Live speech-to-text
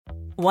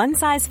One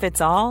size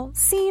fits all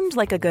seemed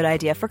like a good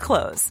idea for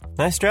clothes.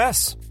 Nice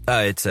dress.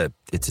 It's a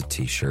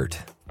t-shirt.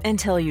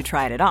 Until you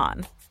tried it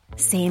on.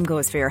 Same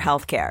goes for your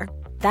healthcare.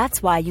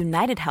 That's why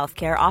United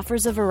Healthcare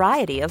offers a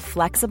variety of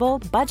flexible,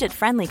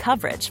 budget-friendly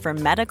coverage for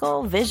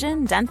medical,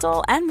 vision,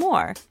 dental, and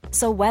more.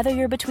 So whether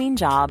you're between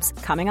jobs,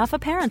 coming off a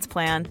parent's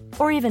plan,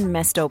 or even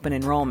missed open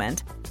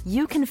enrollment,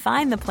 you can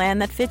find the plan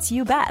that fits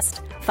you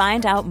best.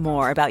 Find out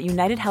more about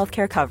United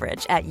Healthcare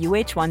coverage at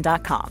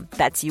uh1.com.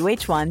 That's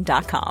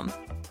uh1.com.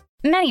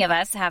 Many of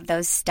us have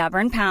those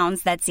stubborn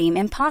pounds that seem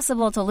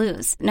impossible to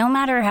lose, no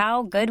matter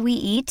how good we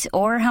eat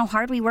or how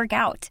hard we work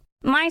out.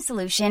 My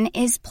solution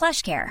is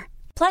PlushCare.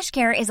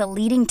 PlushCare is a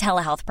leading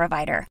telehealth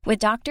provider with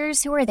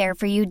doctors who are there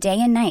for you day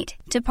and night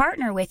to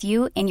partner with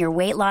you in your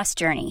weight loss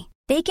journey.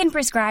 They can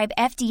prescribe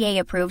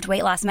FDA-approved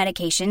weight loss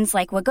medications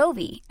like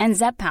Wegovy and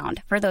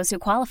Zepbound for those who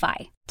qualify.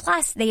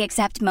 Plus, they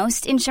accept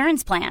most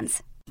insurance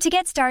plans. To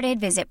get started,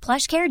 visit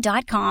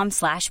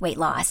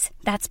plushcare.com/weightloss.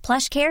 That's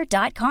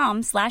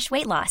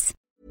plushcare.com/weightloss.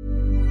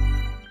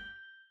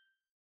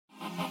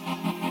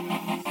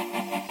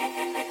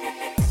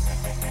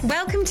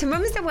 Welcome to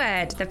Mum's the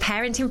Word, the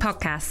parenting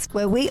podcast,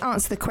 where we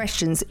answer the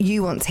questions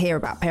you want to hear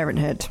about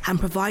parenthood and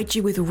provide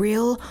you with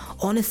real,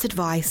 honest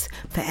advice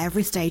for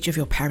every stage of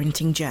your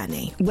parenting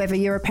journey. Whether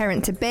you're a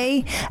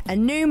parent-to-be, a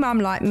new mum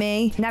like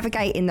me,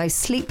 navigating those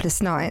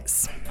sleepless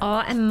nights,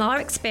 or a more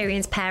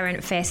experienced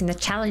parent facing the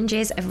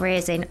challenges of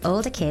raising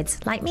older kids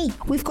like me.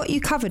 We've got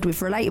you covered with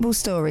relatable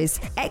stories,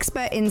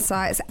 expert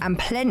insights, and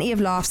plenty of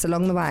laughs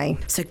along the way.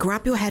 So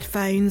grab your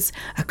headphones,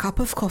 a cup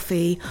of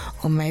coffee,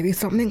 or maybe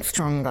something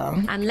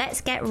stronger. And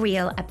let's get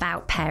real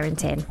about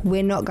parenting.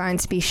 We're not going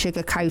to be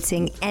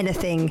sugarcoating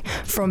anything.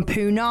 From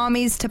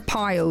punamis to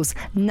piles,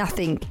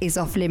 nothing is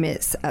off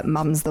limits at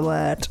Mum's the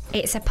Word.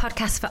 It's a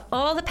podcast for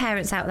all the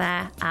parents out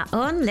there, our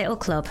own little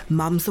club.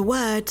 Mum's the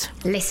Word.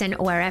 Listen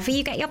wherever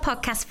you get your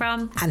podcast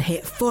from. And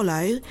hit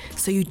follow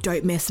so you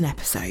don't miss an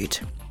episode.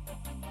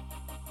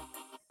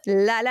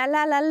 La la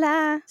la la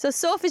la. So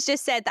Soph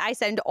just said that I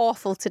sound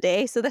awful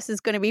today, so this is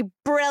going to be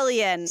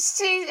brilliant.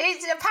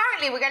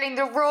 Apparently we're getting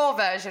the raw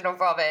version of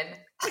Robin.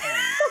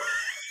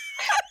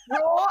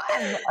 Raw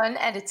and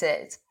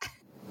unedited.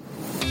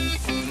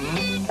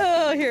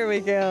 Oh, here we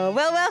go.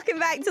 Well, welcome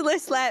back to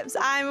Loose Lips.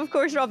 I'm, of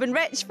course, Robin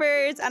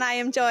Richford, and I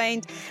am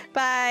joined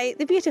by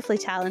the beautifully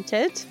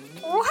talented...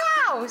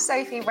 Wow,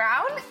 Sophie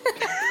Brown.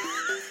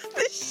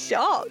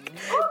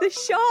 The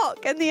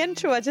shock and the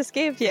intro I just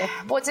gave you.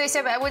 What do they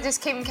say about what does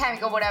Kim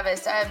Kemp or whatever?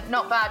 It's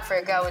not bad for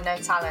a girl with no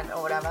talent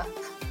or whatever.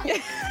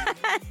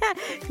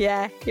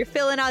 Yeah, you're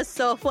feeling us,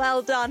 Soph.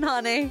 Well done,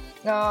 honey.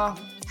 Oh,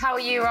 how are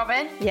you,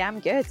 Robin? Yeah,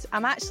 I'm good.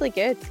 I'm actually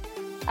good.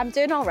 I'm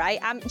doing all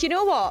right. Do you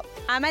know what?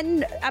 I'm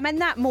in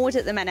that mode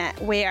at the minute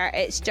where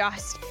it's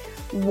just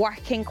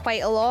working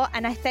quite a lot,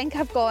 and I think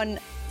I've gone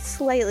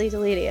slightly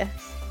delirious.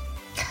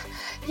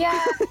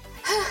 Yeah. Do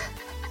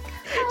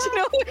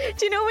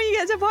you know when you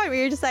get to a point where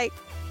you're just like,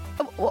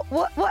 what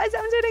is it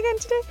I'm doing again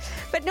today?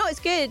 But no, it's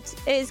good.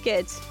 It is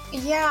good.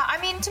 Yeah, I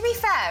mean, to be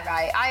fair,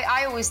 right,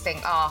 I always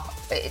think,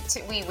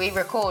 we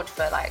record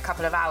for like a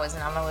couple of hours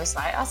and I'm always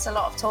like, that's a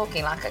lot of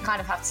talking. Like I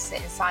kind of have to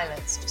sit in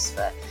silence just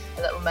for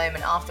a little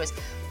moment afterwards.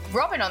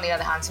 Robin, on the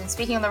other hand, has been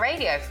speaking on the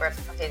radio for a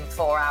fucking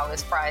 4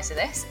 hours prior to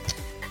this.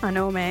 I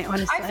know, mate,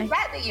 honestly. I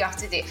bet that you have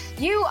to do...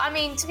 I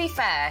mean, to be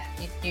fair,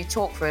 you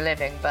talk for a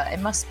living, but it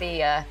must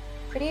be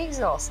pretty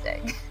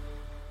exhausting.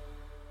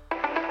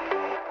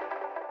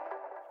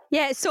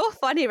 Yeah, it's so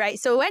funny, right?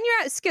 So when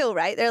you're at school,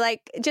 right, they're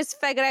like, just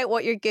figure out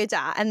what you're good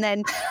at and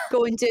then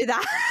go and do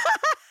that.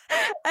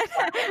 And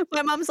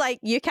my mum's like,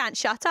 you can't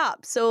shut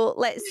up, so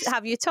let's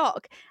have you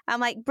talk. I'm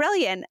like,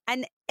 brilliant.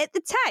 And at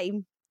the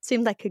time, it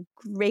seemed like a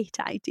great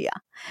idea.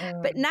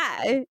 But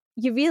now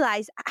you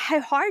realise how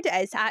hard it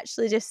is to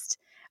actually just...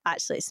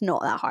 Actually, it's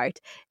not that hard,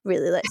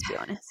 really, let's be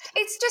honest.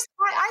 It's just,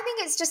 I think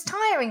it's just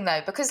tiring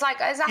though, because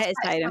like as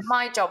aspects of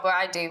my job where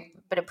I do a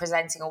bit of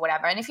presenting or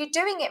whatever, and if you're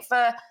doing it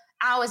for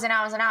hours and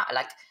hours and hours,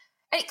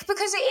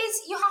 because it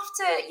is, you have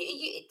to,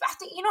 I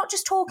think you're not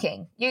just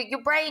talking,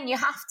 your brain, you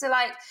have to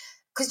like,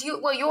 because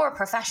you're a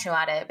professional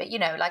at it, but you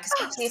know, like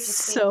especially if you're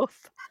so...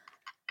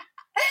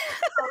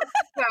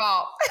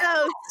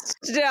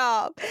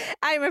 Stop.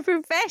 I'm a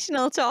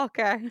professional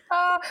talker.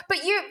 But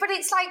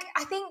it's like,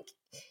 I think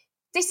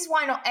this is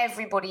why not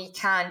everybody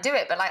can do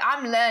it, but like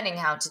I'm learning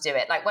how to do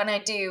it. Like when I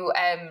do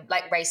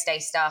like race day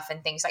stuff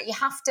and things, like you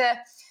have to,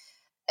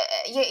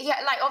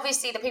 like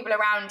obviously the people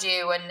around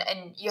you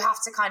and you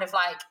have to kind of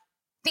like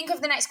think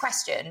of the next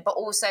question, but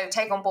also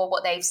take on board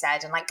what they've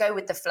said and like go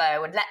with the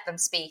flow and let them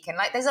speak. And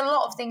like there's a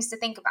lot of things to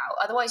think about.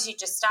 Otherwise you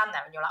just stand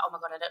there and you're like, oh my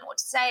God, I don't know what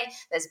to say.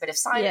 There's a bit of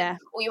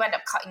silence, or you end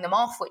up cutting them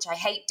off, which I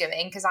hate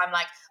doing because I'm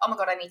like, oh my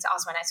God, I need to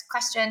ask my next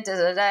question.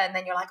 And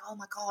then you're like, oh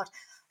my God,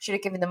 should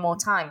have given them more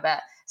time.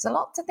 But it's a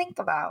lot to think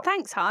about.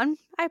 Thanks, hon.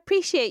 I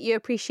appreciate you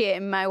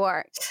appreciating my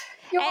work.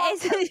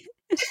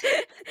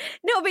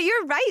 No, but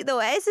you're right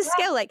though. It is a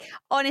skill. Like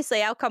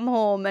honestly, I'll come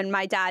home and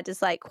my dad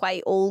is like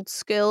quite old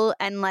school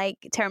in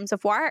like terms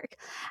of work,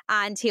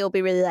 and he'll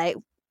be really like,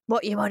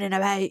 what you moaning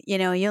about? You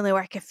know, you only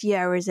work a few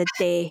hours a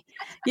day.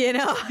 You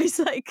know, it's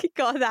like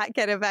got that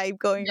kind of vibe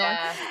going on.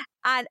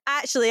 And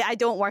actually, I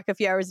don't work a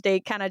few hours a day.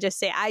 Can I just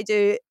say I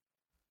do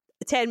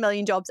 10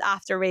 million jobs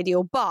after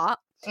radio? But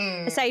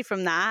aside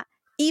from that,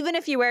 even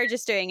if you were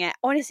just doing it,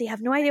 honestly, you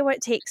have no idea what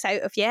it takes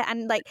out of you.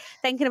 And like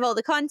thinking of all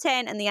the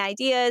content and the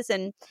ideas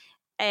and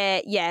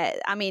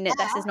I mean,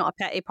 this is not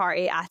a pity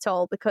party at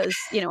all because,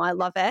 you know, I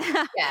love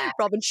it.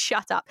 Robin,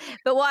 shut up.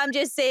 But what I'm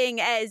just saying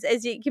is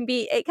it can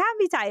be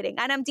tiring.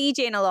 And I'm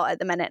DJing a lot at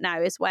the minute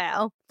now as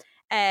well.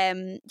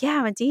 I'm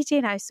a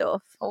DJ now,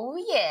 Soph. Oh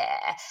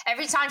yeah!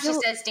 Every time she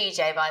says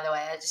DJ, by the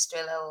way, I just do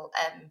a little.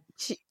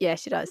 She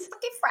does.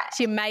 Fresh.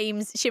 She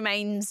mimes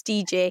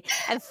DJ.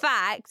 In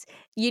fact,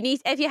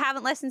 if you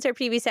haven't listened to her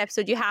previous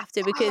episode, you have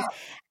to, because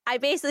I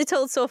basically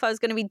told Soph I was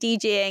going to be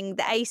DJing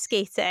the ice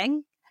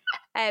skating.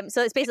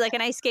 So it's basically like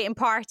an ice skating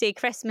party,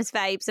 Christmas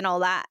vibes and all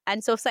that.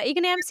 And Soph's like, "Are you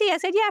going to MC?" I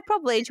said, "Yeah,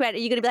 probably." And she went, "Are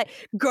you going to be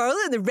like, girl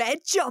in the red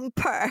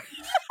jumper?"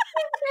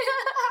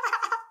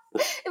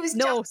 It was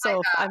no, just Soph,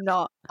 like that. I'm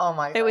not. Oh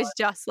my God. It was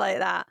just like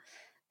that.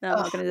 No,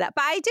 I'm not going to do that.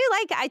 But I do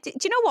like it.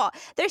 Do you know what?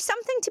 There's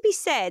something to be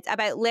said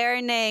about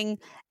learning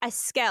a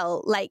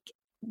skill, like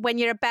when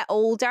you're a bit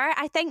older.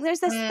 I think there's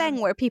this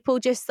thing where people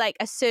just like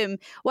assume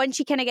once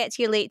you kind of get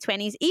to your late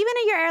 20s, even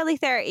in your early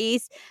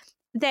 30s,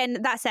 then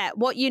that's it.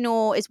 What you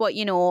know is what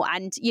you know.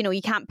 And, you know,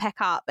 you can't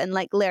pick up and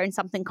like learn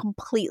something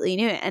completely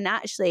new. And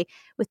actually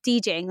with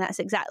DJing, that's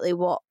exactly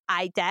what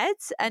I did.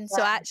 And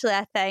so actually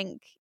I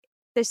think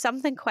there's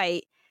something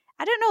quite,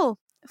 I don't know,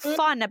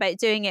 fun about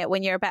doing it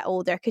when you're a bit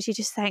older, because you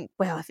just think,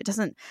 well, if it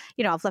doesn't,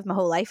 you know, I've lived my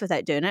whole life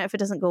without doing it. If it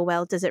doesn't go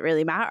well, does it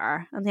really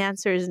matter? And the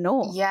answer is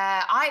no.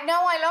 Yeah, I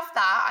love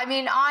that. I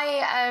mean,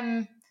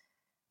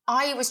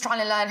 I was trying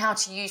to learn how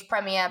to use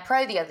Premiere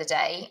Pro the other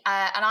day,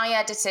 and I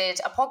edited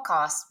a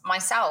podcast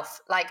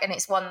myself, and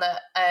it's one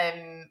that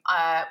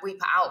we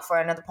put out for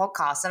another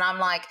podcast, and I'm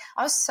like,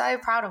 I was so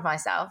proud of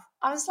myself.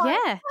 I was like,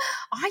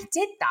 I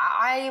did that.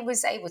 I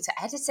was able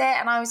to edit it,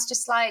 and I was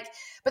just like,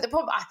 but the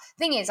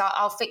thing is,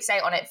 I'll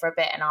fixate on it for a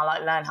bit, and I'll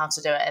like learn how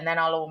to do it, and then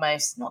I'll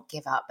almost not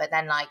give up, but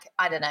then like,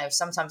 I don't know,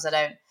 sometimes I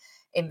don't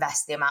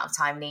invest the amount of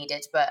time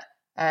needed, but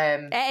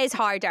it is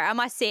harder. I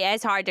must say, it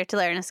is harder to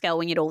learn a skill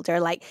when you're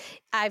older. Like,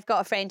 I've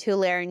got a friend who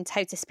learned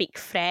how to speak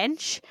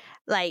French,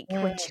 like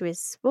when she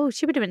was,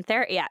 she would have been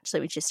 30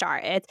 actually when she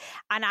started.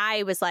 And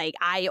I was like,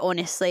 I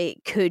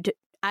honestly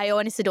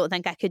don't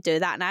think I could do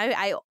that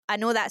now. I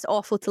know that's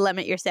awful to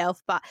limit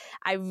yourself, but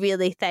I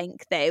really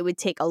think that it would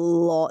take a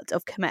lot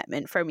of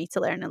commitment for me to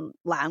learn a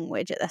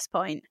language at this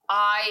point.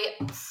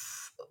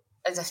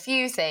 There's a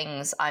few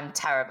things I'm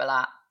terrible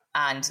at,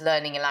 and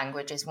learning a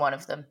language is one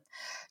of them.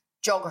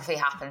 Geography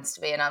happens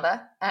to be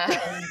another.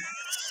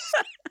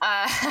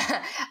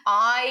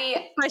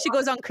 When she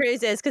goes on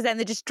cruises, because then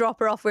they just drop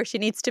her off where she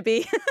needs to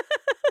be.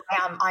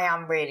 I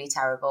am really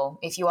terrible.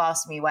 If you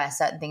ask me where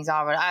certain things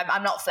are,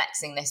 I'm not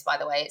flexing this, by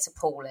the way. It's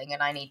appalling,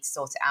 and I need to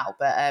sort it out.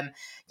 But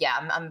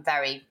I'm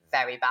very,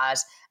 very bad.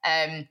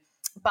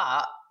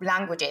 But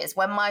languages,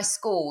 when my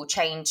school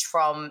changed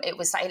from, it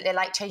was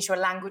like changed to a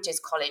languages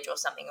college or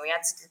something. We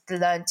had to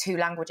learn 2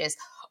 languages.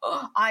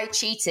 I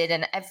cheated,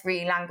 and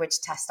every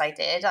language test I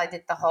did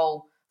the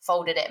whole,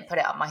 folded it and put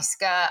it up my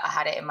skirt. I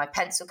had it in my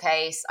pencil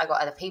case. I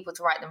got other people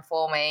to write them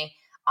for me.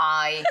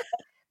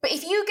 But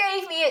if you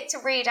gave me it to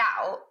read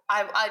out,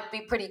 I'd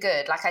be pretty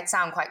good. Like, I'd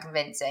sound quite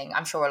convincing.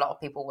 I'm sure a lot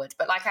of people would.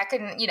 But like, I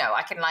can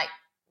like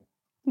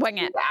wing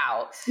it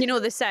out. You know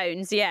the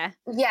sounds, yeah.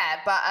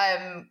 Yeah, but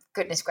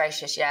goodness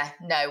gracious,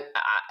 no,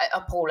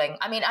 appalling.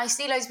 I mean, I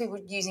see loads of people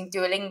using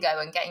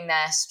Duolingo and getting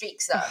their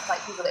streaks up,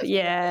 like people that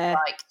have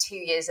like 2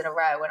 years in a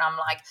row, and I'm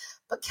like,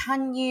 but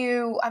have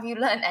you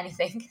learned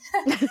anything?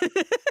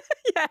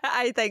 Yeah,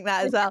 I think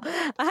that as well.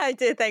 I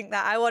do think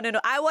that. I want to know.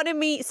 I want to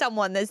meet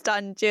someone that's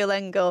done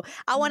Duolingo.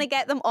 I want to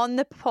get them on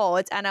the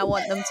pod, and I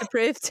want them to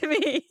prove to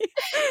me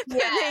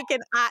that they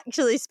can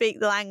actually speak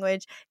the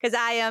language, because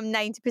I am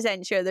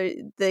 90% sure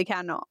they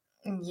cannot.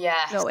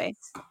 Yeah. No way.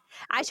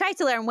 I tried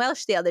to learn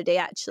Welsh the other day,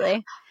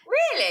 actually.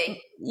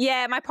 Really?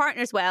 Yeah, my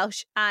partner's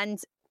Welsh, and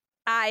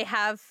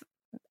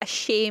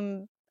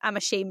I'm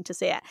ashamed to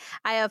say it.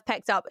 I have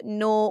picked up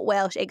no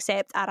Welsh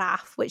except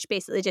araf, which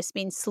basically just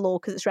means slow,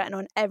 because it's written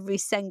on every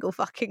single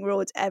fucking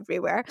road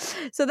everywhere.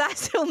 So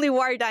that's the only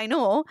word I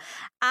know.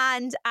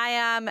 And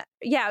I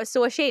was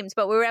so ashamed.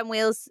 But we were in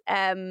Wales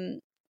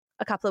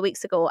a couple of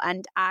weeks ago,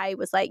 and I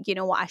was like, you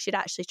know what, I should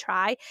actually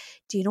try.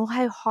 Do you know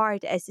how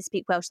hard it is to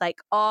speak Welsh?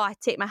 Like, I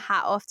take my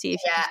hat off to you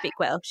if you can speak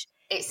Welsh.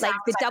 It's like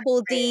the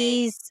double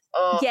D's.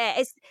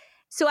 Yeah.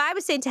 So I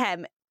was saying to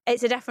him,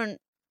 it's a different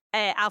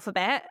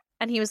alphabet.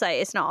 And he was like,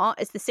 it's not.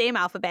 It's the same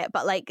alphabet,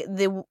 but like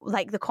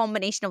the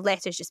combination of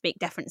letters just make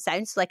different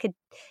sounds.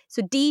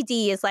 So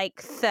DD is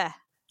like th.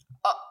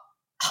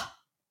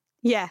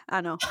 Yeah,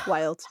 I know.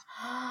 Wild.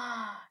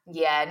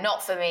 Yeah,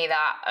 not for me,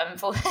 that.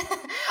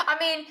 I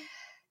mean,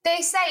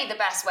 they say the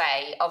best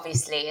way,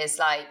 obviously, is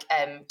like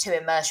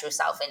to immerse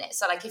yourself in it.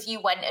 So like if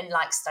you went and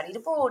like studied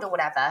abroad or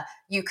whatever,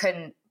 you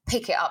can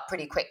pick it up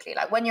pretty quickly.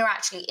 Like when you're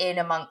actually in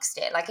amongst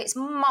it, like it's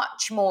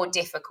much more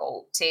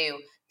difficult to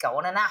go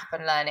on an app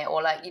and learn it,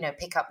 or like, you know,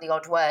 pick up the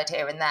odd word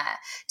here and there.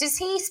 Does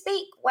he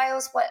speak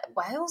Wales?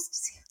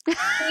 Does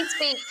he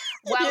speak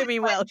Welsh? You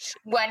mean Welsh?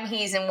 When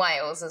he's in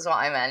Wales is what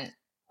I meant.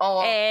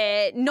 Or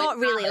not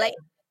really. Like,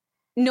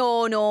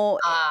 no.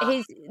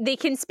 Ah. They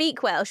can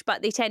speak Welsh,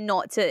 but they tend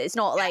not to. It's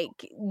not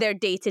like their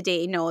day to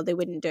day. No, they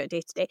wouldn't do it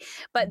day to day.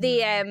 But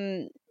they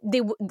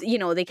you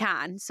know, they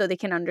can, so they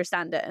can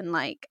understand it, and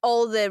like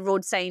all the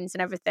road signs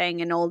and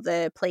everything, and all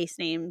the place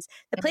names.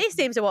 The place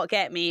names are what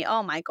get me.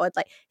 Oh my god!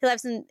 Like he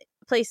lives in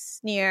a place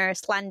near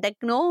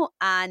Llandudno,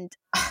 and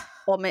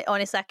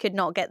honestly, I could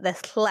not get the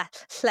hle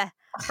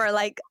for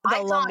like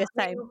the longest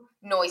time.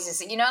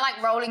 Noises, you know,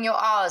 like rolling your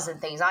R's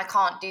and things. I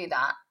can't do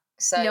that.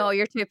 So no,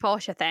 you're too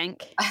posh, I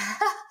think.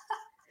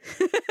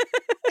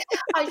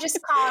 I just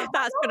can't.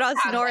 That's for us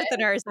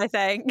Northerners, I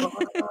think.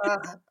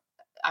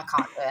 I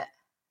can't do it.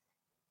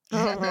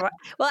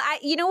 Well,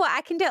 you know what?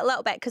 I can do it a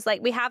little bit because,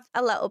 like, we have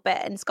a little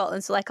bit in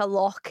Scotland. So, like, a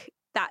loch,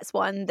 that's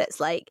one that's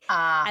like,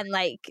 and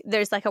like,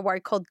 there's like a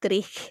word called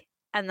drich,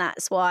 and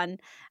that's one.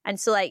 And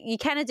so, like, you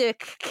kind of do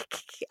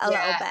a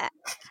little bit.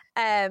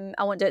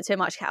 I won't do it too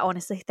much. I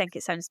honestly think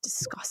it sounds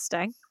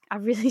disgusting. I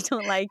really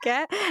don't like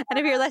it. And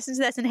if you're listening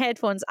to this in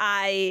headphones,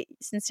 I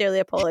sincerely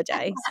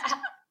apologise.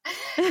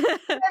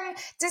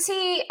 Does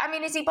he? I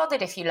mean, is he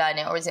bothered if you learn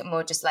it, or is it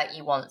more just like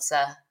you want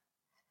to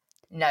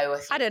know?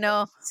 I don't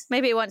know.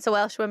 Maybe he wants a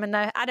Welsh woman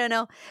now. I don't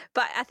know.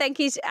 But I don't think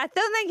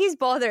he's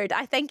bothered.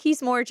 I think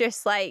he's more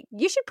just like,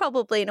 you should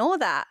probably know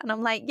that. And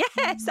I'm like,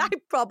 yes, I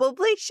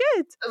probably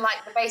should.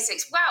 Like the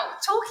basics. Well,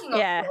 talking of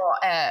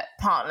your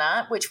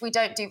partner, which we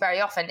don't do very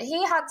often,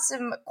 he had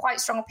some quite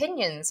strong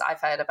opinions,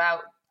 I've heard,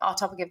 about our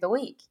topic of the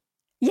week.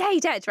 Yeah, he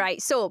did, right.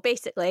 So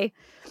basically,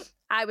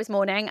 I was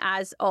moaning,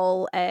 as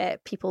all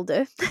people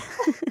do.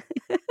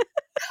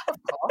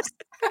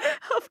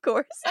 Of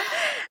course.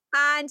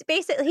 And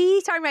basically,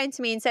 he turned around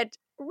to me and said,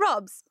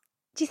 Robs,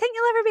 do you think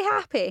you'll ever be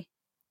happy?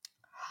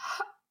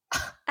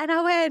 And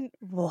I went,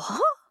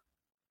 what?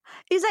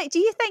 He's like, do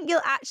you think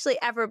you'll actually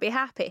ever be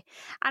happy?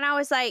 And I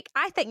was like,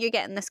 I think you're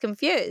getting this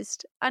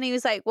confused. And he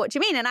was like, what do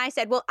you mean? And I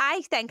said, well,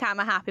 I think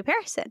I'm a happy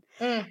person.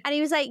 And he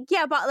was like,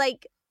 yeah, but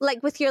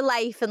like with your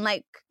life and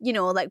like, you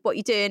know, like what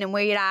you're doing and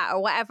where you're at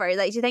or whatever,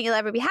 like, do you think you'll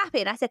ever be happy?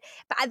 And I said,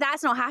 but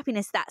that's not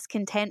happiness, that's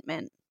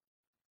contentment.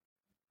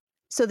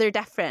 So they're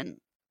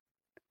different.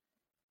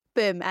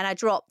 Boom. And I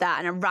dropped that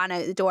and I ran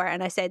out the door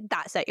and I said,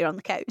 that's it, you're on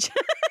the couch.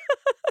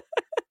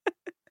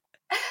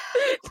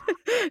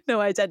 No,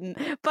 I didn't.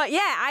 But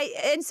yeah,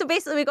 and so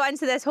basically we got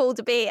into this whole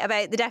debate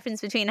about the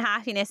difference between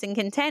happiness and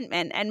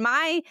contentment. And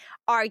my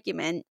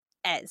argument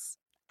is,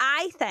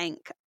 I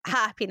think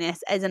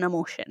happiness is an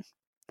emotion.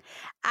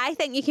 I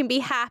think you can be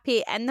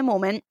happy in the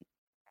moment,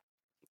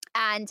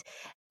 and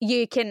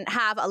you can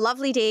have a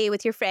lovely day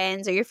with your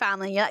friends or your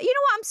family. And you're like, you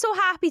know what, I'm so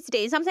happy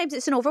today. And sometimes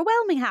it's an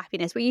overwhelming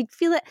happiness where you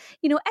feel it,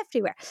 you know,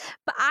 everywhere.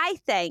 But I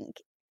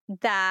think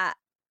that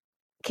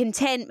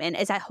contentment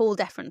is a whole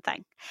different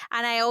thing.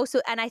 And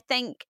I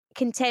think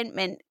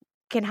contentment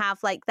can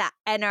have like that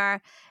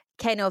inner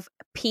kind of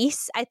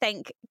peace, I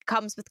think,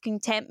 comes with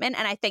contentment.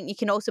 And I think you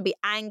can also be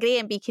angry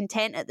and be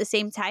content at the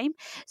same time.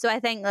 So I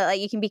think that like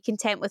you can be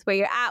content with where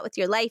you're at with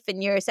your life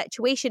and your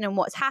situation and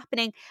what's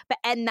happening, but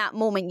in that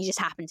moment you just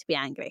happen to be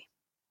angry.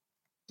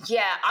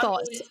 Yeah.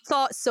 Thoughts.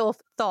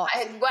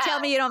 Tell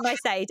me you're on my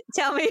side.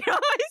 Tell me you're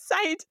on my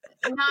side.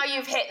 Now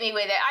you've hit me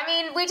with it. I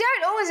mean, we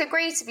don't always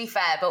agree, to be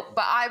fair, but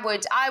I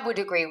would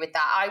agree with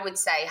that. I would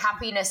say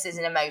happiness is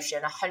an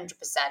emotion, 100%.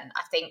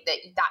 I think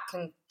that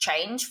can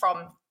change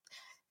from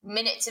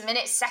minute to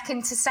minute,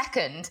 second to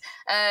second.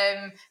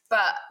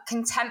 But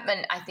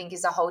contentment, I think,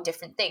 is a whole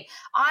different thing.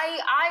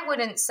 I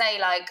wouldn't say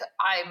like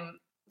I'm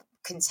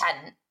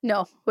content.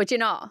 No, would you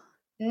not?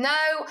 No,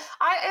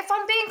 if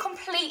I'm being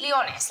completely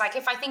honest, like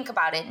if I think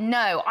about it,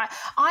 no.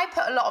 I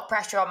put a lot of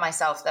pressure on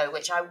myself though,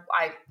 which I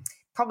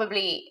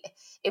probably,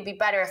 it'd be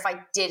better if I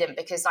didn't,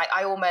 because like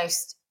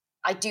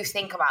I do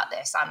think about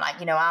this. I'm like,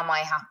 you know, am I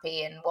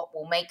happy, and what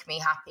will make me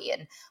happy,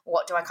 and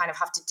what do I kind of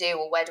have to do,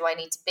 or where do I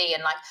need to be?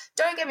 And like,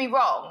 don't get me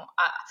wrong,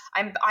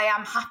 I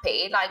am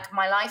happy. Like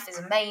my life is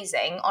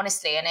amazing,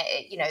 honestly, and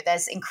it you know,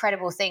 there's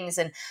incredible things,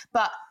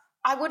 but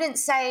I wouldn't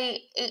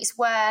say it's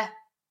where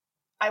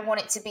I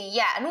want it to be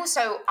yet. And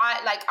also,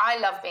 I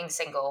love being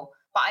single,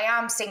 but I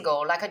am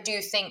single. Like I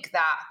do think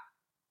that,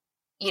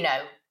 you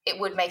know, it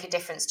would make a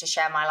difference to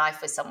share my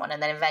life with someone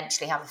and then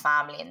eventually have a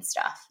family and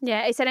stuff.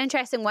 Yeah, it's an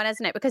interesting one,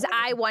 isn't it? Because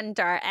I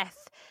wonder if,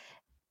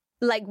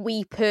 like,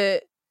 we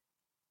put,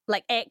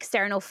 like,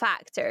 external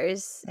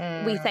factors,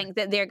 we think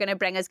that they're going to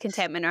bring us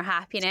contentment or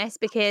happiness,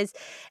 because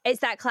it's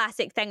that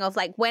classic thing of,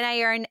 like, when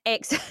I earn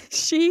X,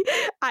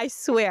 I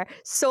swear,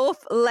 Soph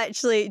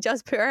literally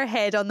just put her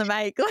head on the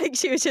mic, like,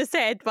 she was just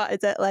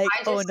headbutted it, like,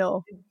 oh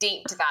no.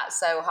 Deeped that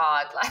so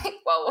hard, like,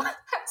 whoa.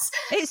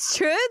 It's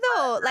true,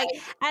 though, like,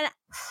 and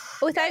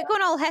without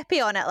going all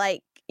hippie on it,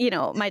 like, you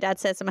know, my dad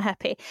says I'm a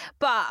hippie,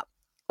 but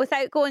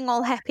without going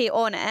all hippie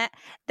on it,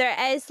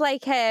 there is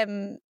like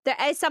there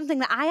is something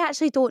that I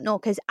actually don't know,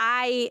 because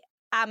I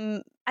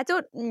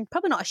don't,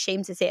 probably not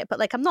ashamed to say it, but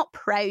like I'm not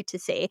proud to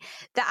say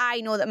that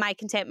I know that my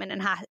contentment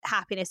and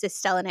happiness is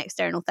still in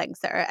external things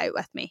that are out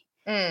with me.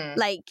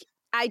 Like,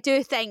 I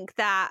do think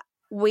that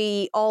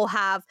we all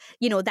have,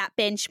 you know, that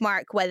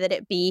benchmark, whether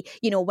it be,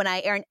 you know, when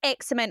I earn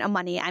X amount of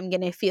money, I'm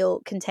going to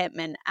feel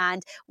contentment.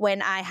 And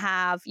when I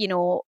have, you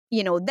know,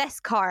 this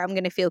car, I'm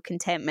going to feel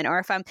contentment. Or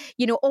if I'm,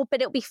 you know, oh,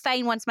 but it'll be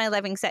fine once my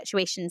living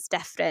situation's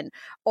different.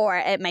 Or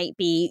it might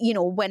be, you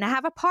know, when I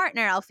have a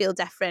partner, I'll feel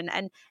different.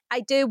 And I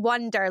do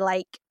wonder,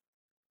 like,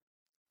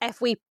 if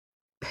we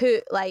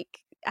put, like,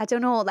 I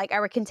don't know, like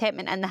our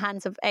contentment in the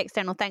hands of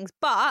external things.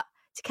 But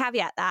to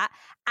caveat that,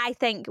 I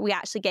think we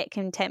actually get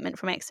contentment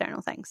from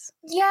external things.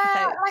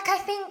 Yeah, like I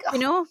think, you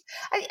know,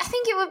 I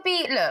think it would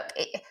be, look,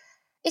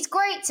 it's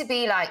great to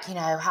be like, you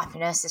know,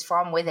 happiness is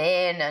from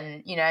within,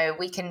 and, you know,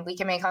 we can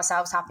make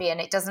ourselves happy, and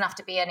it doesn't have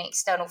to be any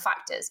external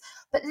factors.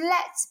 But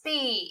let's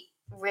be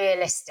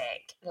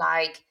realistic.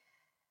 Like,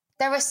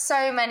 there are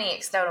so many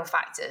external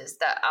factors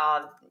that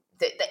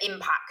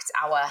impact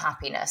our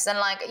happiness. And,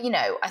 like, you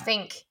know, I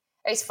think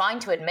it's fine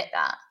to admit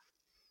that.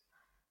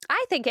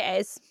 I think it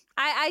is.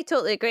 I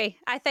totally agree.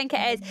 I think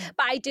it is.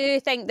 But I do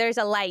think there's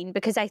a line,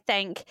 because I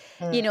think,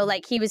 you know,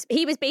 like he was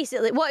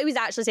basically, what he was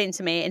actually saying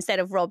to me, instead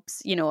of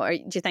Rob's, you know, or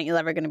do you think you're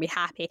ever going to be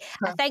happy?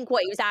 I think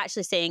what he was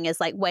actually saying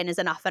is like, when is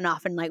enough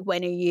enough? And like,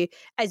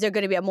 is there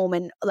going to be a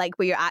moment like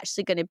where you're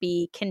actually going to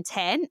be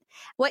content?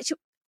 Which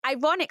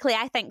ironically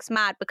I think's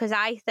mad, because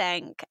I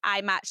think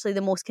I'm actually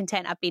the most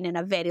content I've been in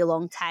a very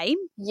long time.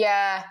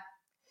 Yeah.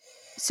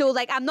 So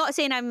like, I'm not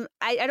saying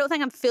I don't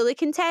think I'm fully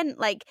content.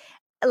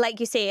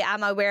 Like you say,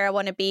 am I where I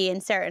want to be in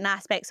certain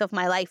aspects of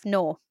my life?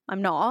 No,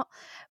 I'm not.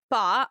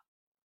 But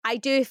I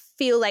do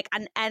feel like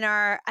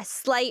a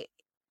slight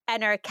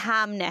inner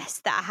calmness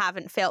that I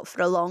haven't felt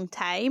for a long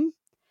time.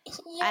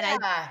 Yeah.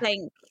 And I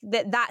think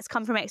that's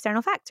come from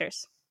external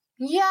factors.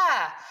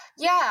 Yeah.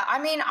 Yeah.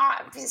 I mean,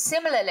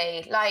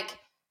 similarly, like,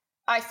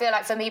 I feel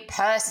like for me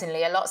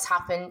personally, a lot's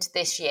happened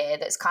this year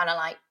that's kind of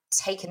like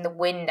taken the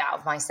wind out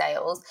of my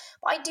sails.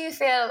 But I do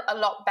feel a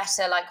lot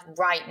better, like,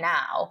 right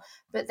now.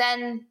 But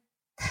then...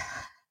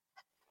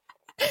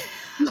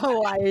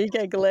 Why are you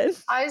giggling?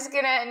 I was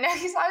gonna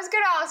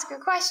ask a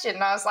question,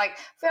 and I was like, I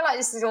feel like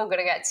this is all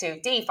gonna get too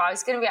deep. I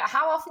was gonna be like,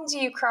 how often do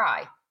you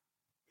cry?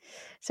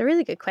 It's a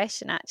really good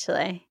question,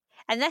 actually.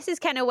 And this is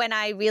kind of when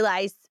I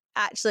realized,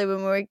 actually, when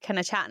we were kind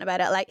of chatting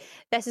about it, like,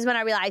 this is when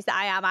I realized that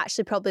I am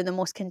actually probably the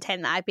most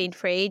content that I've been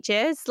for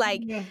ages.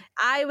 Like,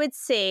 I would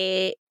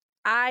say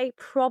I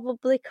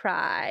probably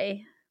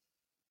cry.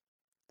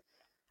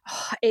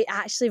 It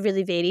actually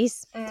really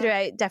varies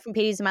throughout different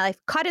periods of my life.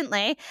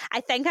 Currently, I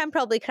think I'm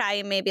probably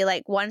crying maybe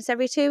like once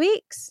every 2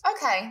 weeks.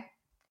 Okay.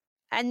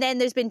 And then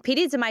there's been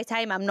periods of my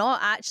time, I'm not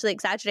actually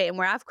exaggerating,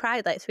 where I've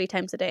cried like 3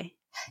 times a day.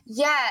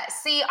 Yeah,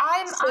 see,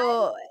 I'm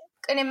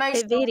an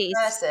emotional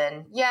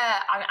person. Yeah,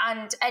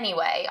 and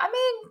anyway, I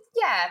mean,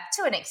 yeah,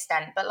 to an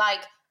extent, but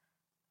like,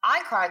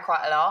 I cry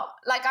quite a lot.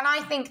 Like, and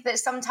I think that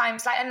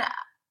sometimes, like, and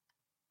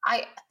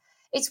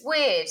it's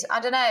weird. I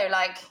don't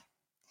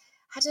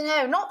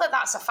know, not that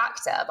that's a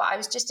factor, but I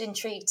was just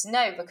intrigued to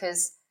know,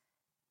 because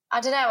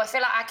I don't know, I feel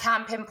like I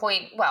can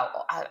pinpoint,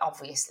 well,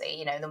 obviously,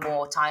 you know, the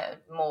more times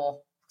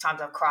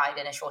I've cried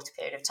in a shorter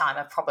period of time,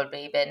 I've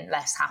probably been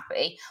less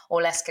happy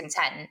or less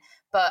content.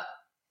 But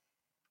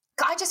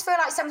I just feel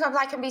like sometimes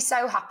I can be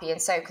so happy and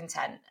so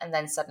content, and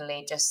then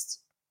suddenly just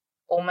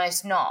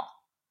almost not.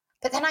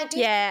 But then I do.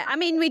 Yeah, I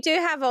mean, we do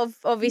have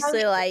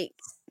obviously like...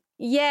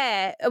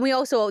 Yeah, and we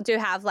also do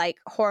have like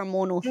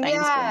hormonal things going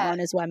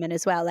on as women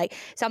as well. Like,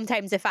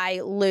 sometimes if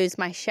I lose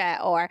my shit,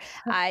 or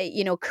I,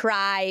 you know,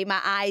 cry my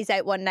eyes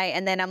out one night,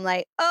 and then I'm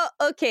like, oh,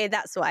 okay,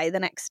 that's why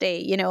the next day,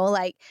 you know,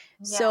 like,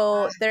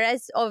 so there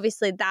is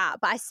obviously that.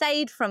 But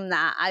aside from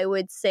that, I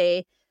would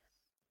say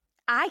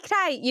I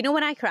cry, you know,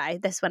 when I cry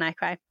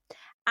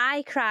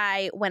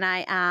when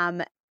I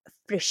am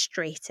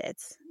frustrated.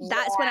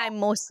 That's when I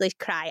mostly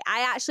cry.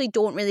 I actually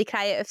don't really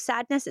cry out of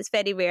sadness. It's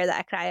very rare that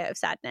I cry out of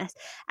sadness.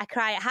 I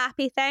cry at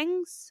happy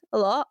things a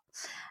lot.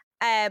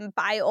 But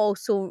I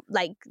also,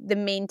 like, the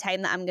main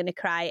time that I'm going to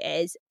cry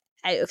is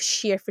out of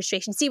sheer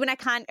frustration. See, when I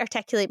can't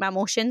articulate my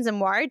emotions in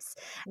words,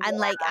 and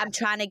like I'm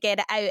trying to get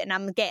it out, and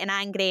I'm getting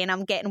angry and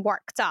I'm getting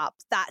worked up,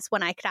 that's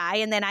when I cry.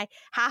 And then I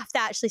have to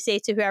actually say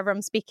to whoever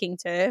I'm speaking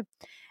to,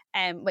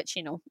 which,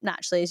 you know,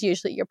 naturally is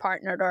usually your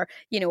partner, or,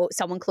 you know,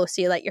 someone close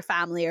to you, like your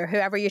family or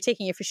whoever you're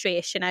taking your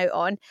frustration out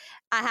on,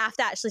 I have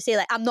to actually say,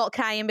 like, I'm not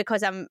crying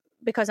because I'm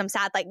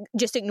sad, like,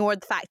 just ignore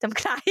the fact I'm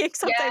crying.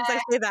 Sometimes I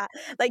say that,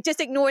 like,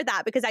 just ignore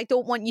that, because I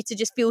don't want you to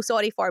just feel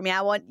sorry for me.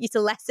 I want you to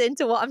listen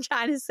to what I'm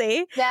trying to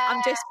say.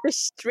 I'm just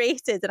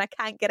frustrated and I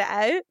can't get it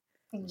out.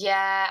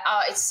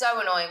 It's so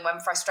annoying when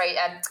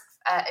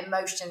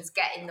emotions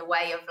get in the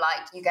way of,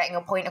 like, you getting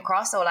a point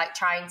across, or like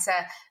trying to,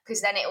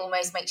 because then it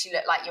almost makes you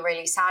look like you're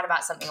really sad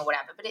about something or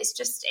whatever, but it's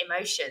just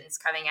emotions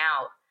coming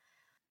out.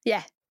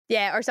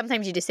 Yeah, or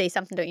sometimes you just say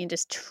something, don't you,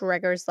 just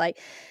triggers, like,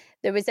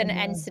 there was an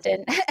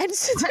incident.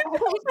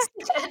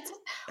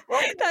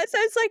 That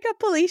sounds like a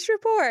police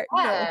report.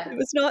 Yeah. No, it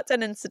was not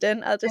an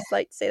incident. I'll just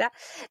like to say that.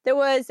 There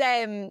was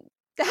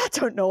I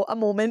don't know, a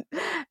moment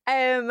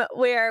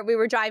where we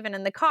were driving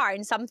in the car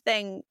and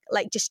something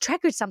like just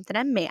triggered something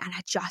in me and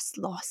I just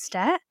lost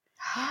it.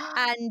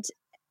 And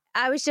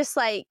I was just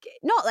like,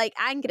 not like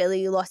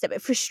angrily lost it,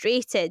 but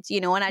frustrated,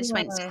 you know, and I just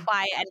went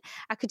quiet and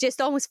I could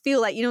just almost feel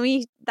like, you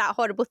know, that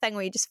horrible thing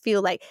where you just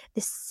feel like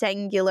this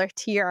singular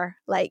tear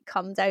like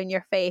come down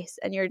your face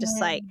and you're just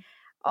like,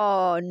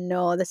 oh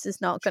no, this is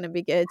not going to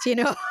be good, you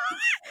know.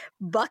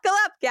 Buckle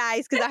up,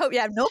 guys, because I hope you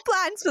have no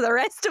plans for the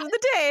rest of the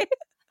day.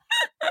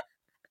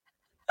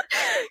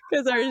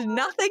 Because there's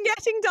nothing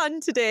getting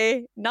done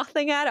today.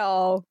 Nothing at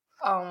all.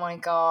 Oh my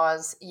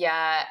God.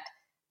 Yeah.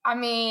 I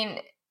mean,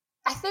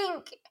 I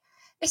think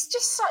it's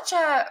just such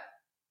a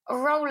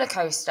roller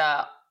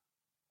coaster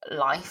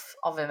life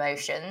of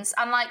emotions.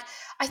 And like,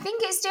 I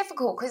think it's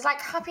difficult because like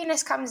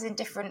happiness comes in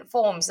different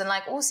forms and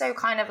like also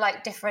kind of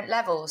like different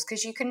levels,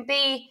 because you can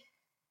be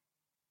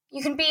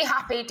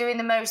happy doing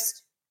the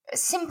most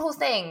simple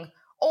thing,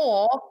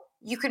 or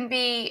you can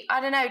be, I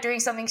don't know,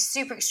 doing something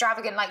super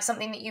extravagant, like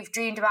something that you've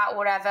dreamed about or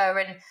whatever.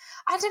 And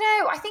I don't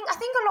know, I think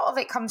a lot of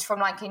it comes from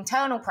like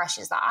internal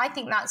pressures. That I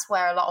think that's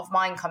where a lot of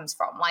mine comes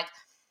from. Like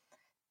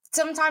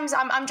sometimes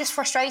I'm just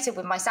frustrated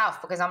with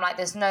myself because I'm like,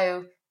 there's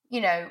no,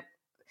 you know,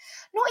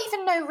 not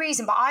even no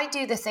reason, but I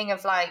do the thing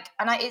of like,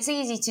 and it's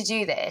easy to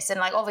do this. And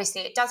like,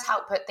 obviously it does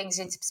help put things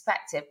into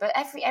perspective, but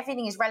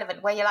everything is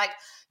relevant where you're like,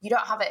 you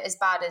don't have it as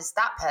bad as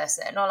that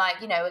person, or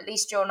like, you know, at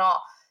least you're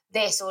not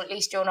this, or at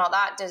least you're not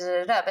that, da, da,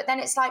 da, da. But then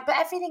it's like, but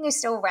everything is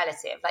still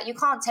relative. Like you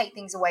can't take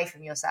things away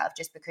from yourself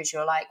just because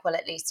you're like, well,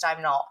 at least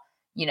I'm not,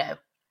 you know.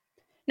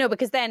 No,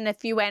 because then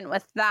if you went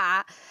with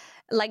that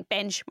like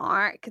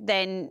benchmark,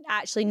 then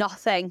actually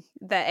nothing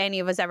that any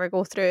of us ever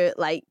go through,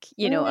 like,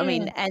 you know, I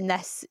mean, in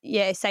this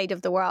side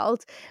of the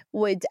world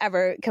would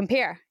ever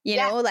compare, you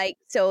know, like,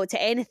 so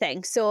to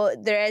anything. So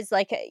there is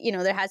like, you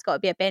know, there has got to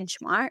be a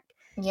benchmark.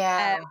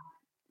 Yeah.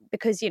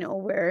 Because, you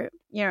know,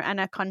 you're in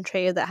a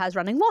country that has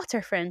running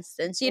water, for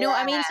instance, you know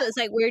what I mean? So it's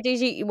like, where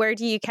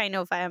do you kind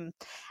of,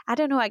 I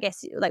don't know, I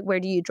guess, like, where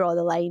do you draw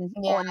the line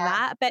on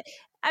that? But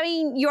I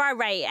mean, you are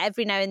right.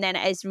 Every now and then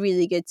it is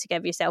really good to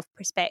give yourself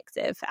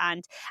perspective.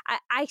 And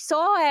I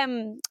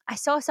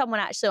saw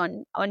someone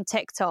actually on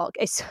TikTok.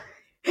 It's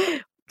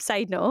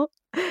side note,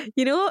 on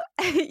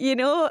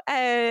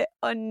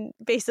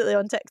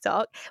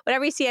TikTok,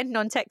 whenever you see anything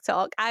on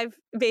TikTok, I've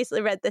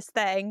basically read this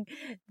thing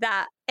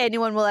that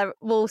anyone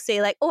will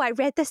say like, oh, I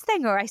read this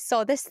thing, or I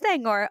saw this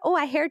thing, or oh,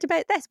 I heard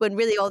about this, when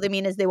really all they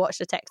mean is they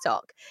watched a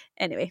TikTok.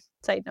 Anyway,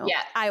 side note,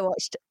 I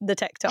watched the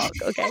TikTok,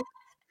 okay?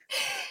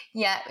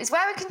 Yeah, it's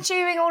where we're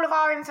consuming all of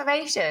our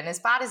information, as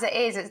bad as it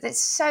is.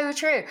 It's so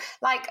true.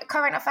 Like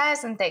current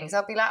affairs and things,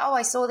 I'll be like, oh,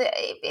 I saw that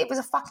it was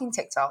a fucking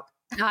TikTok.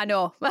 I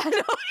know.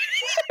 It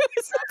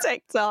was a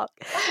TikTok.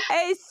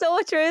 It's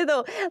so true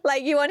though.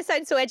 Like, you want to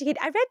sound so educated.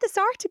 I read this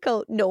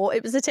article. No,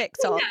 it was a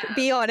TikTok. Yeah.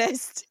 Be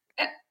honest.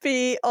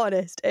 Be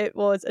honest. It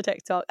was a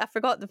TikTok. I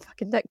forgot the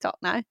fucking TikTok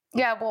now.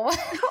 Yeah, well, what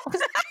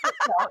was the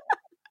TikTok?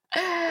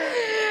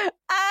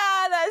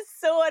 That's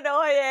so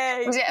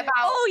annoying. Was it about?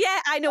 Oh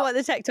yeah, I know what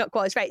the TikTok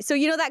was. Right. So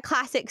you know that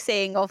classic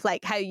saying of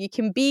like how you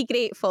can be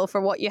grateful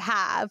for what you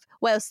have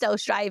while still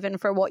striving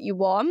for what you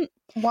want.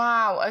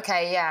 Wow.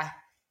 Okay. Yeah.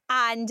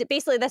 And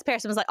basically this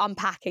person was like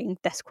unpacking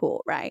this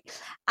quote, right?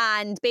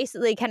 And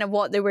basically kind of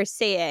what they were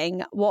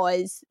saying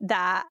was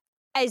that,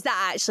 is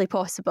that actually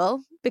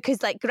possible?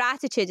 Because like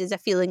gratitude is a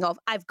feeling of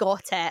I've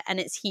got it and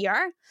it's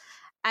here.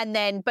 And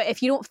then, but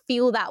if you don't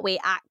feel that way,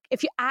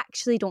 if you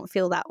actually don't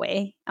feel that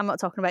way, I'm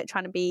not talking about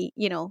trying to be,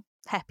 you know,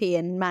 happy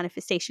and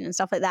manifestation and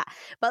stuff like that.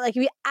 But like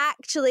if you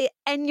actually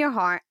in your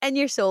heart, in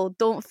your soul,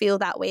 don't feel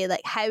that way,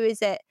 like how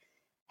is it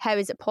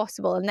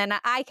possible? And then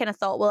I kind of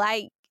thought, well,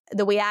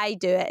 the way I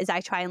do it is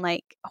I try and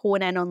like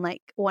hone in on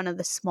like one of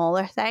the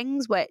smaller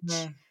things, which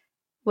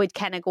would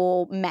kind of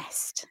go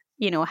missed,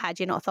 you know, had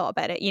you not thought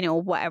about it, you know,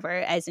 whatever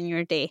it is in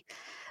your day.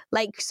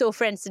 Like, so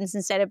for instance,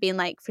 instead of being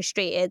like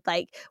frustrated,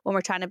 like when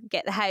we're trying to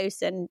get the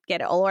house and get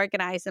it all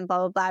organized and blah,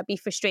 blah, blah, be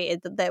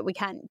frustrated that we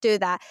can't do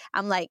that.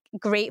 I'm like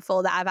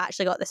grateful that I've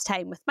actually got this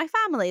time with my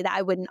family that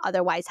I wouldn't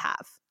otherwise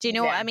have. Do you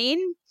know what I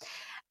mean?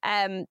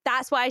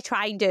 That's what I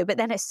try and do. But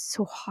then it's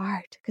so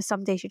hard because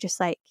some days you're just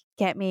like,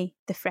 get me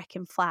the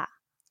frickin' flat.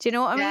 Do you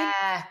know what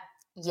I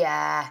mean?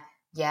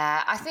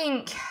 Yeah. I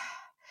think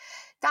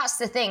that's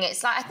the thing.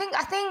 It's like,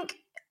 I think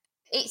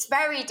it's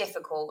very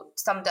difficult.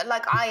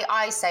 Like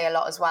I say a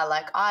lot as well,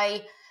 like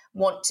I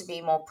want to be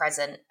more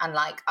present, and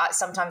like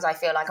sometimes I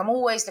feel like I'm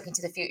always looking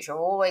to the future, or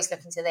always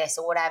looking to this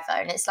or whatever,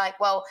 and it's like,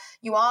 well,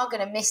 you are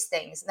going to miss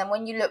things, and then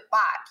when you look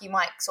back, you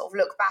might sort of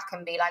look back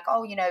and be like,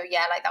 oh, you know,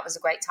 yeah, like that was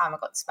a great time, I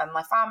got to spend with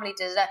my family,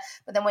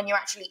 but then when you're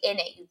actually in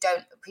it, you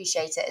don't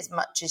appreciate it as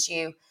much as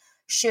you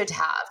should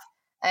have.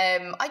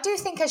 I do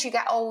think as you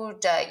get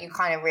older, you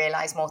kind of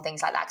realize more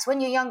things like that. Because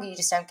when you're younger, you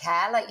just don't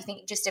care. Like you think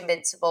you're just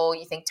invincible.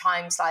 You think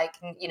time's like,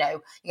 you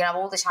know, you're going to have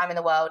all the time in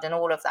the world and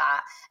all of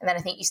that. And then I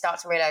think you start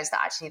to realize that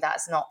actually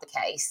that's not the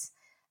case.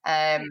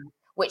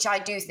 which I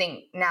do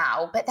think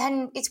now. But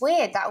then it's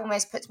weird. That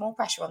almost puts more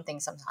pressure on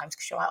things sometimes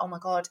because you're like, oh my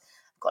God,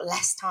 I've got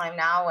less time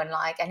now and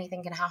like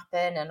anything can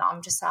happen. And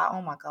I'm just like,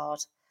 oh my God.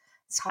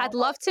 I'd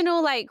love to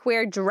know like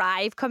where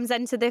drive comes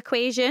into the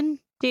equation.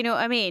 Do you know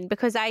what I mean?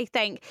 Because I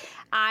think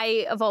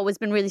I have always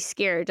been really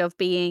scared of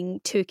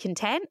being too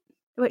content,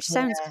 which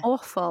sounds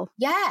awful.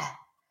 Yeah.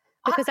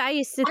 Because I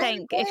used to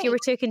think if you were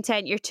too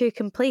content, you're too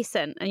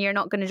complacent and you're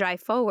not going to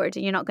drive forward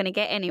and you're not going to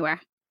get anywhere.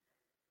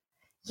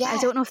 Yeah. I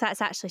don't know if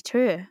that's actually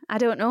true. I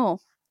don't know.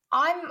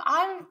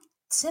 I'm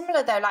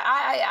similar though. Like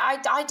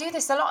I do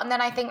this a lot, and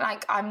then I think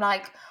like I'm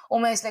like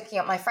almost looking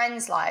at my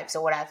friends' lives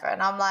or whatever,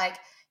 and I'm like,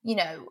 you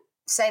know,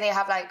 say they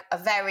have like a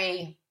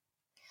very,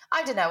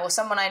 I don't know, or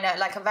someone I know,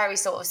 like a very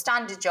sort of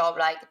standard job,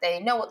 like they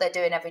know what they're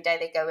doing every day,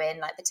 they go in,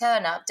 like they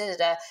turn up,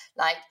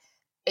 like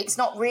it's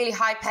not really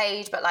high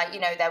paid, but like, you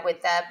know, they're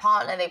with their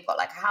partner, they've got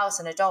like a house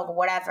and a dog or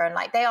whatever, and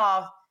like they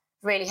are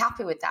really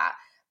happy with that.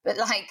 But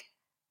like,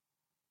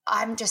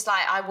 I'm just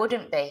like, I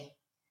wouldn't be.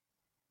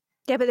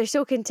 Yeah, but they're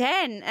so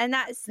content, and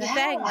that's the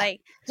thing.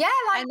 Like, yeah,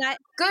 like and that,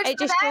 good it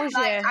for just them. shows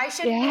Like, you. I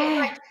shouldn't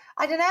like.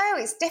 I don't know.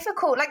 It's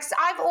difficult. Like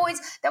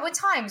there were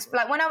times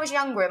like when I was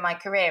younger in my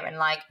career, and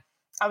like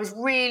I was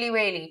really,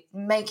 really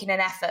making an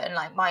effort, and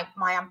like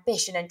my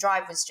ambition and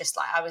drive was just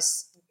like I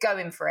was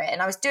going for it,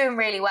 and I was doing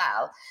really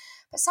well.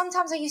 But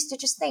sometimes I used to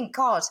just think,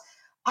 God,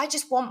 I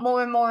just want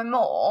more and more and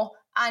more.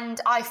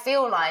 And I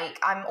feel like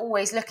I'm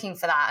always looking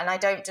for that. And I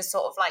don't just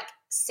sort of like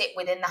sit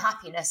within the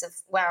happiness of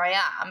where I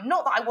am.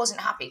 Not that I wasn't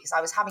happy because I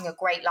was having a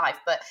great life,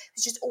 but it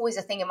was just always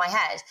a thing in my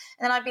head.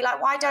 And then I'd be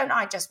like, why don't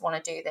I just want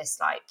to do this,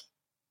 like,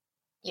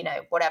 you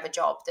know, whatever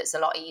job that's a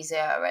lot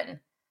easier. And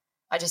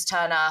I just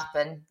turn up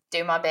and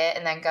do my bit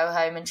and then go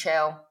home and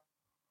chill.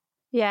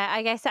 Yeah,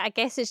 I guess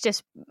it's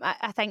just,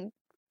 I think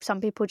some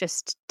people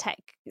just tick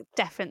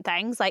different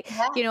things. Like,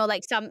 you know,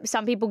 like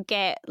some people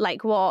get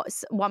like what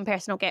one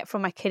person will get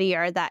from a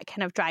career, that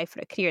kind of drive for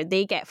a career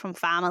they get from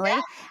family.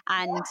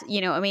 And,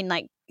 you know what I mean?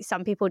 Like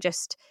some people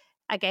just,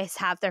 I guess,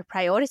 have their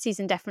priorities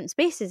in different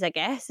spaces, I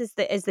guess, is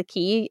the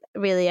key,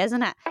 really,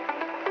 isn't it?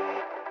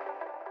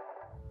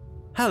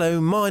 Hello,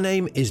 my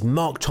name is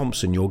Mark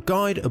Thompson, your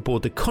guide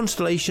aboard the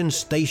Constellation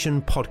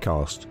Station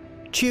podcast.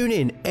 Tune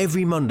in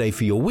every Monday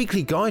for your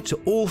weekly guide to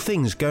all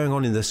things going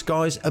on in the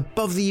skies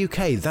above the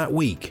UK that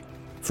week.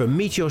 From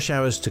meteor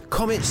showers to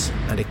comets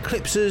and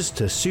eclipses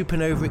to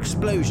supernova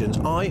explosions,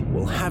 I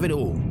will have it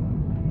all.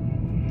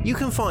 You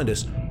can find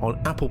us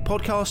on Apple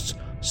Podcasts,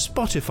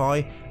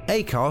 Spotify,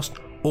 Acast,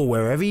 or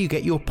wherever you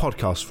get your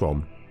podcasts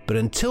from. But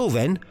until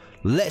then,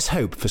 let's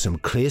hope for some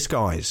clear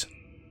skies.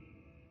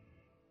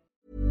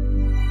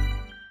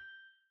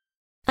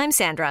 I'm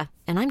Sandra,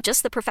 and I'm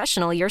just the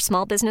professional your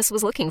small business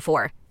was looking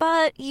for.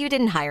 But you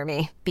didn't hire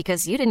me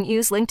because you didn't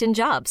use LinkedIn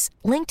Jobs.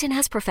 LinkedIn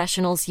has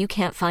professionals you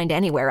can't find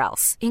anywhere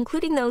else,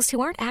 including those who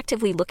aren't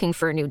actively looking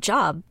for a new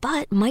job,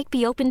 but might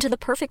be open to the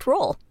perfect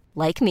role,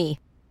 like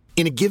me.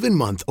 In a given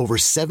month, over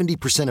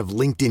 70% of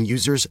LinkedIn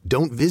users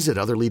don't visit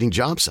other leading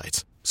job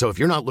sites. So if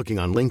you're not looking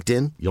on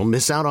LinkedIn, you'll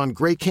miss out on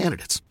great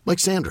candidates, like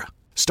Sandra.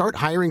 Start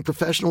hiring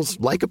professionals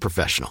like a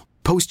professional.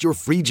 Post your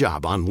free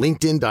job on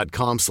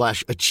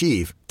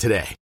linkedin.com/achieve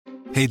today.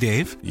 Hey,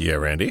 Dave. Yeah,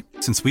 Randy.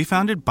 Since we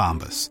founded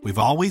Bombas, we've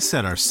always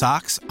said our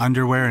socks,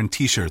 underwear, and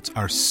T-shirts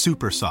are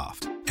super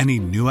soft. Any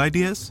new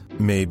ideas?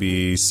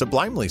 Maybe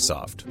sublimely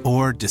soft.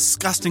 Or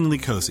disgustingly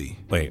cozy.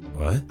 Wait,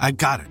 what? I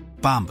got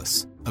it.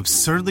 Bombas.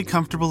 Absurdly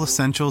comfortable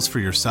essentials for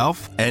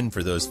yourself and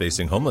for those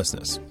facing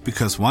homelessness.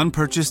 Because one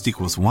purchased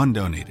equals one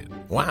donated.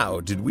 Wow,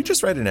 did we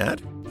just write an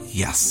ad?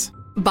 Yes.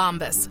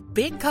 Bombas.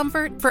 Big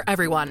comfort for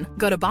everyone.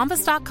 Go to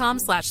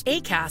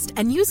bombas.com/ACAST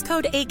and use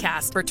code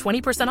ACAST for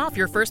 20% off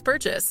your first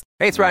purchase.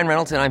 Hey, it's Ryan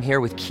Reynolds, and I'm here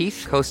with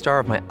Keith, co-star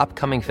of my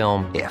upcoming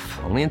film, If,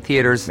 only in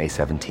theaters May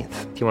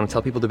 17th. Do you want to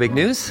tell people the big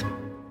news?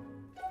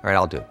 All right,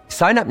 I'll do it.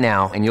 Sign up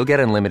now and you'll get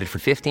unlimited for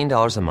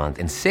 $15 a month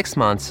and 6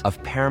 months of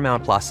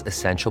Paramount Plus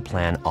Essential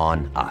Plan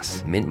on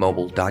us.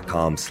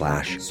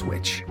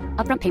 MintMobile.com/switch.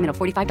 Upfront payment of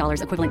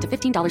 $45 equivalent to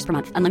 $15 per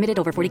month. Unlimited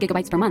over 40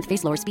 gigabytes per month.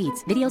 Face lower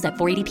speeds. Videos at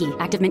 480p.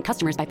 Active Mint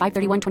customers by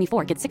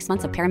 531.24 get 6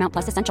 months of Paramount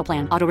Plus Essential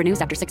Plan. Auto renews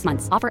after 6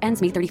 months. Offer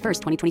ends May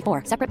 31st,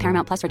 2024. Separate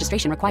Paramount Plus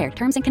registration required.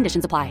 Terms and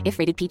conditions apply if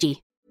rated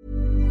PG.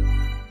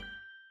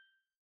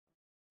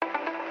 But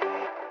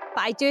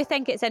I do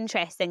think it's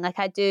interesting. Like,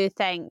 I do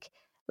think,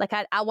 like,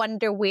 I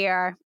wonder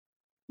where,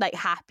 like,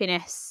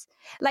 happiness,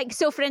 like,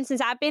 so for instance,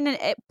 I've been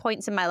at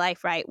points in my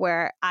life, right,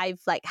 where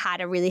I've like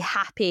had a really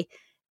happy,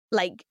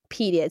 like,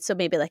 period. So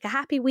maybe like a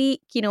happy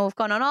week, you know, I've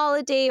gone on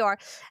holiday or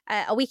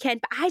a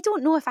weekend, but I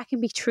don't know if I can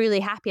be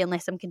truly happy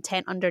unless I'm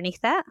content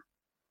underneath it.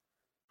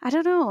 I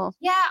don't know.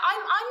 Yeah,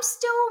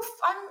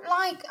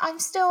 I'm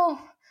still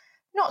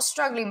not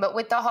struggling, but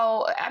with the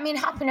whole, I mean,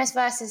 happiness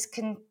versus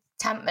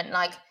contentment,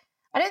 like,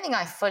 I don't think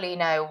I fully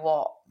know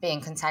what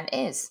being content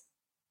is.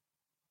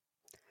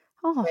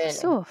 Oh, really?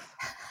 So.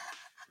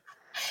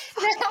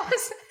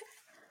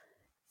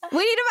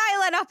 We need a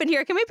violin up in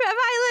here. Can we put a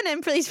violin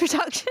in, please,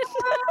 production?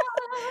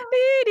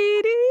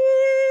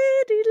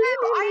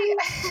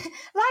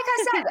 like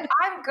I said,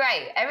 I'm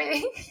great.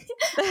 Everything.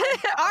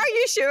 Are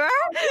you sure?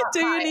 Do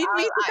you need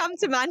me to come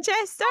to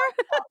Manchester?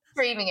 I'll stop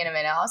screaming in a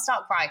minute. I'll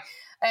start crying.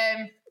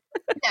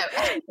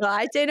 No. No,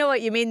 I do know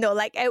what you mean though.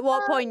 Like, at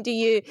what point do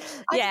you,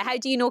 how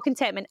do you know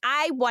contentment?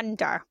 I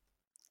wonder,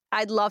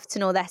 I'd love to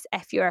know this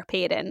if you're a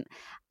parent.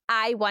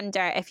 I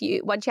wonder if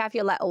once you have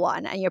your little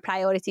one and your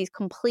priorities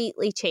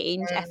completely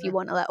change, if you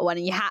want a little one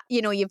and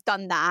you've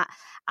done that,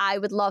 I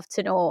would love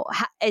to know,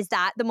 is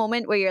that the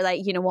moment where you're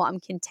like, you know what, I'm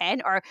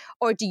content?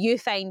 Or do you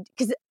find,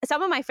 because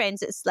some of my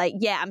friends, it's like,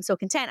 yeah, I'm so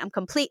content, I'm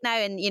complete now.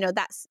 And,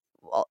 that's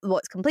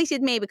what's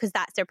completed me because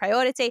that's their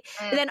priority.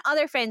 But then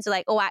other friends are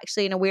like, oh,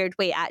 actually, in a weird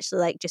way, actually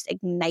like just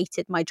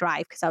ignited my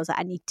drive because I was like,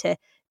 I need to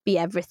be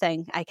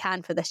everything I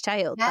can for this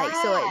child. Yeah. Like,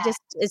 so it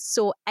just is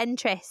so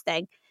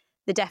interesting,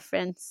 the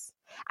difference.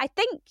 I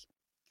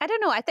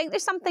don't know, I think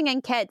there's something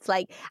in kids,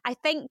 like I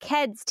think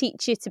kids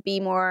teach you to be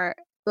more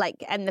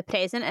like in the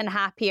present and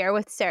happier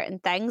with certain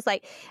things.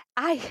 Like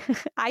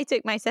I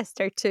took my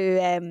sister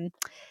to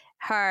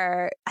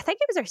her, I think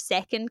it was her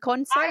second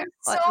concert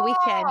at the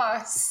weekend.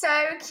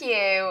 So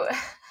cute.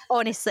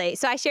 Honestly,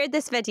 so I shared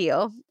this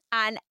video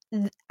and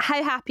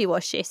how happy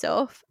was she,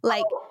 Soph?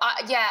 Like,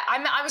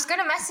 I was going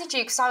to message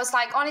you because I was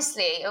like,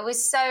 honestly, it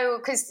was so,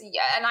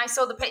 and I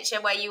saw the picture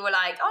where you were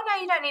like, oh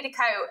no, you don't need a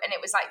coat. And it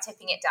was like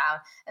tipping it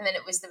down. And then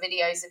it was the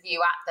videos of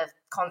you at the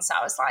concert.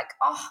 I was like,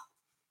 oh.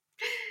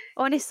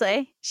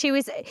 Honestly, she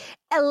was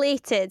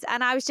elated.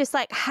 And I was just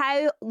like,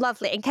 how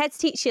lovely. And kids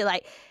teach you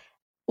like,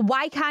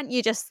 why can't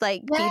you just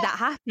like be that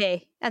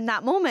happy in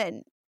that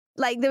moment?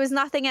 Like there was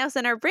nothing else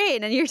in her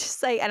brain, and you're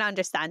just like, and I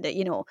understand it,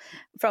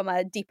 from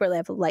a deeper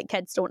level, like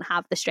kids don't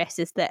have the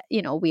stresses that,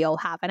 we all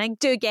have. And I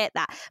do get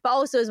that. But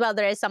also as well,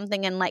 there is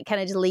something in like kind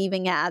of just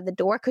leaving it at the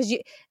door, because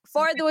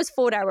for those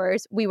 4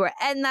 hours, we were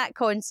in that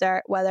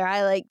concert, whether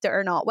I liked it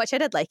or not, which I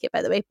did like it,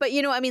 by the way. But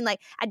you know what I mean?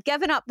 Like I'd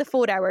given up the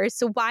 4 hours,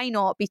 so why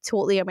not be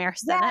totally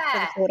immersed in it for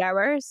the 4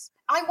 hours?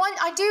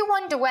 I do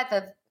wonder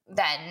whether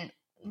then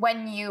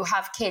when you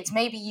have kids,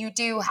 maybe you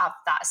do have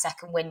that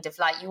second wind of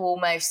like, you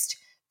almost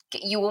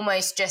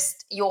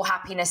just, your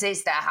happiness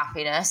is their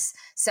happiness.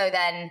 So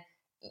then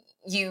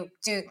you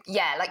do,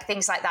 like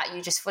things like that,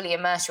 you just fully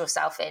immerse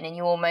yourself in, and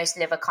you almost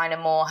live a kind of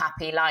more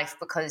happy life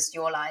because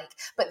you're like,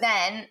 but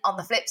then on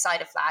the flip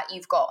side of that,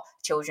 you've got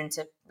children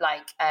to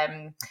like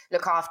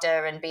look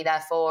after and be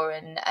there for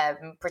and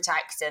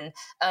protect and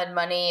earn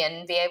money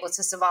and be able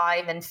to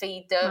survive and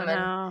feed them.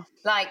 And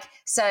like,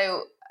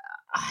 so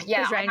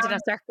It's round in a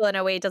circle in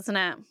a way, doesn't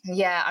it?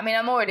 Yeah, I mean,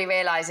 I'm already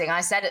realising,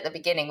 I said at the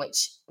beginning,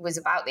 which was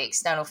about the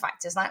external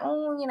factors, like,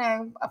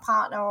 a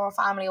partner or a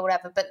family or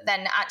whatever. But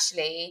then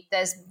actually,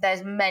 there's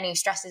many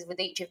stresses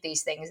with each of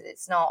these things.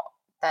 It's not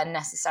then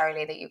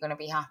necessarily that you're going to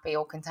be happy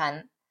or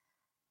content.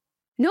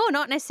 No,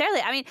 not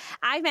necessarily. I mean,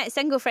 I've met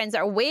single friends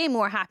that are way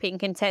more happy and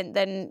content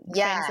than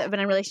friends that have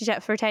been in a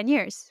relationship for 10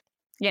 years.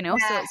 So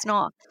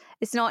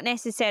it's not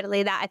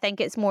necessarily that. I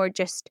think it's more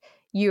just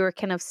your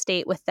kind of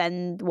state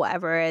within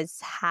whatever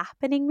is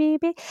happening,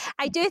 maybe.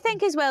 I do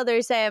think as well there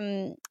is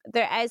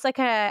like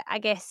a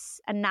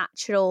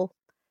natural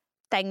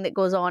thing that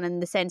goes on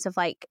in the sense of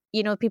like,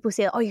 people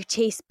say, oh, you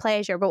chase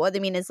pleasure, but what they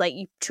mean is like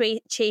you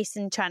chase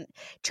and trying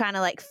to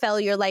like fill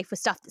your life with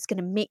stuff that's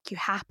going to make you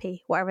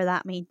happy, whatever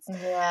that means.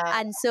 Yeah.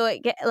 And so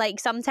like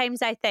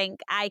sometimes I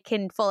think I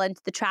can fall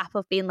into the trap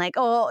of being like,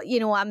 oh,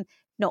 I'm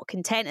not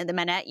content at the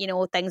minute,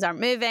 things aren't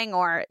moving,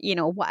 or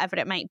whatever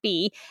it might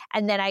be,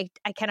 and then I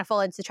kind of fall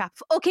into the trap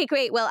of, okay,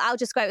 great, well, I'll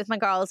just go out with my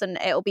girls and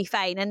it'll be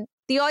fine. And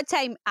the odd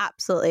time,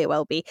 absolutely it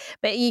will be,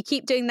 but you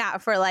keep doing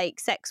that for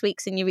like 6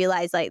 weeks and you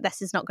realize like this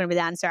is not going to be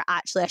the answer.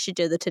 Actually, I should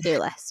do the to-do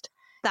list.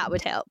 That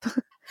would help.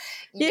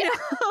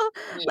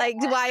 Like,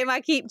 why am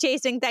I keep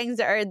chasing things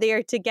that are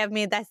there to give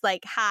me this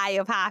like high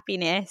of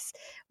happiness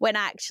when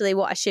actually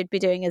what I should be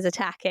doing is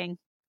attacking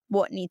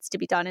what needs to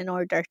be done in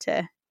order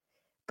to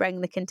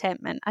bring the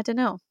contentment. I don't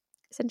know.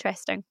 It's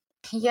interesting.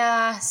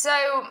 Yeah. So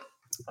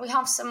we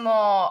have some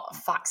more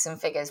facts and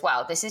figures.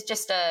 Well, this is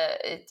just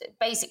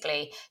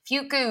basically, if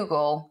you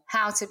Google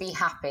how to be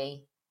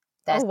happy,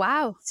 there's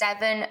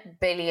 7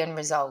 billion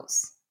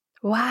results.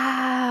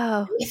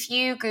 Wow. If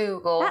you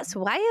Google... That's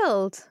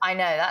wild. I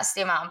know, that's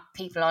the amount of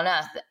people on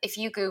Earth. If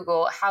you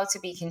Google how to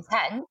be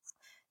content,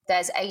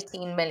 there's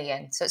 18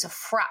 million. So it's a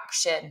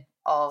fraction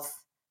of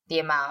the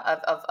amount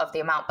of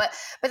the amount, but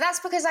that's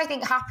because I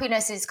think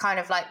happiness is kind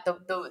of like the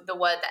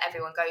word that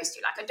everyone goes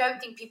to. Like, I don't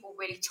think people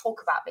really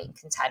talk about being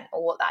content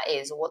or what that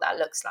is or what that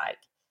looks like.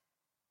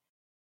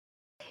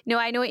 No,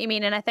 I know what you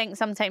mean, and I think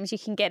sometimes you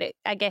can get it,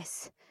 I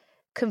guess,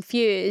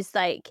 confused.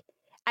 Like,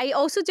 I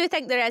also do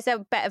think there is a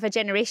bit of a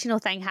generational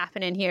thing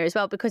happening here as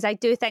well, because I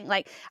do think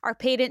like our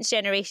parents'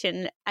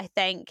 generation, I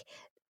think,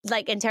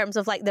 like in terms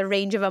of like the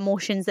range of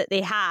emotions that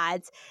they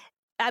had,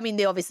 I mean,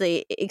 they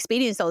obviously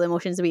experienced all the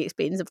emotions that we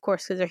experience, of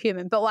course, because they're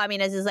human. But what I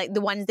mean is like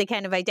the ones they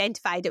kind of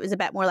identified, it was a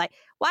bit more like,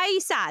 why are you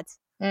sad?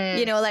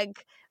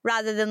 Like,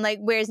 rather than like,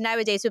 whereas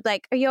nowadays we'd be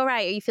like, are you all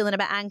right? Are you feeling a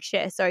bit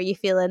anxious? Or are you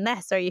feeling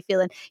this? Or are you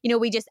feeling,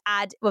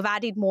 we've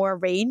added more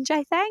range,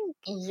 I think.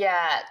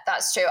 Yeah,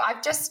 that's true.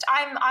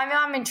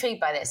 I'm intrigued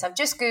by this. I've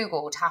just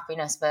Googled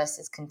happiness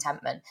versus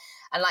contentment.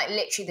 And like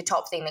literally the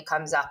top thing that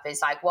comes up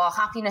is like, while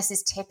happiness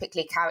is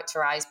typically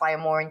characterized by a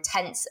more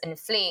intense and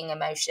fleeting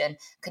emotion,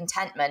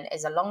 contentment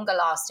is a longer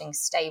lasting,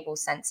 stable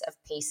sense of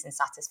peace and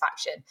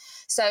satisfaction.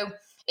 So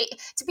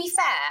to be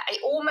fair,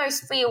 it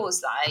almost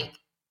feels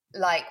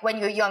like when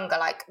you're younger,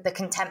 like the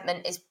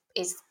contentment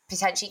is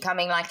potentially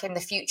coming like in the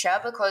future,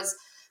 because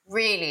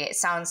really it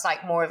sounds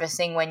like more of a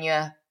thing when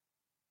you're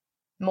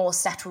more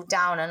settled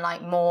down and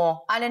like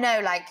more, I don't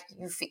know, like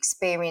you've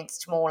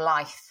experienced more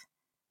life.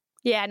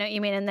 Yeah, I know what you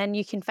mean. And then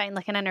you can find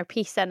like an inner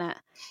peace in it.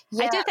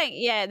 Yeah. I do think,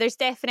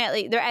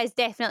 there is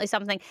definitely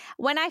something.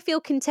 When I feel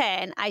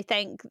content, I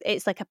think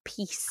it's like a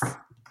peace.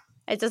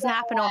 It doesn't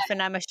happen often,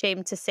 I'm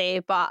ashamed to say,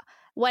 but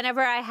whenever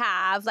I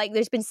have, like,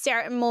 there's been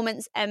certain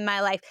moments in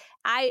my life,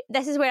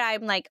 this is where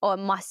I'm like, oh, it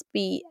must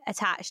be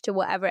attached to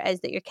whatever it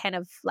is that you're kind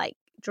of like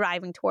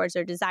driving towards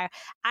or desire.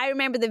 I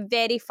remember the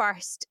very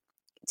first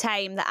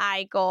time that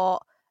I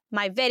got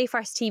my very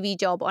first TV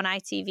job on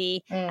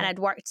ITV, and I'd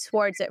worked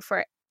towards it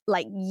for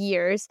like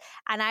years.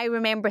 And I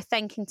remember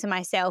thinking to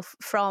myself,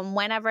 from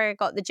whenever I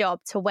got the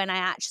job to when I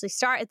actually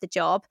started the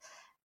job,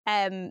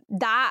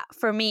 that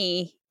for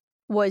me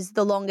was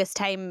the longest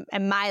time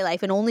in my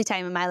life and only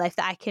time in my life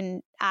that I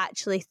can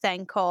actually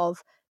think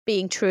of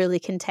being truly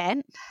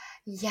content.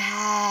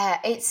 Yeah,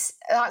 that's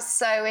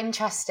so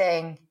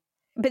interesting.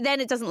 But then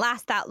it doesn't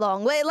last that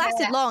long. Well, it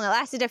lasted long. It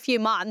lasted a few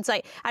months.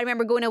 Like, I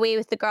remember going away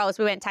with the girls.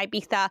 We went to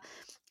Ibiza.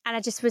 And I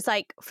just was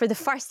like, for the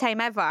first time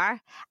ever,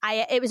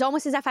 it was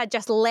almost as if I'd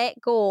just let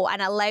go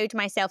and allowed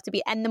myself to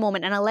be in the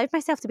moment and allowed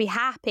myself to be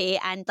happy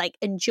and like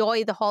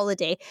enjoy the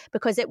holiday,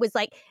 because it was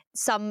like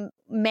some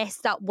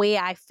messed up way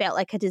I felt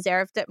like I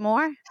deserved it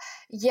more.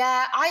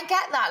 Yeah, I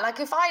get that. Like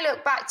if I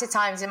look back to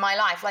times in my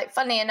life, like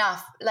funnily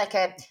enough, like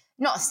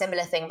not a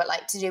similar thing, but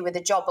like to do with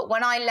a job. But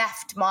when I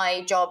left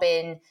my job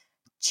in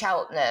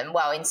Cheltenham,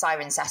 in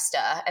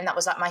Cirencester, and that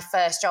was like my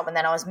first job, and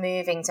then I was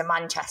moving to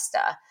Manchester,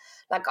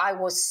 like I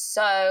was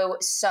so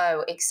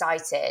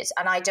excited.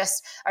 And I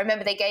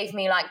remember they gave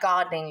me like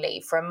gardening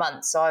leave for a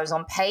month. So I was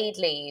on paid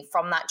leave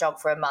from that job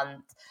for a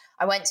month.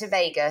 I went to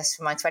Vegas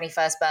for my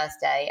 21st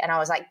birthday, and I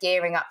was like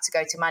gearing up to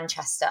go to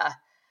Manchester.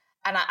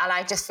 And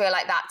I just feel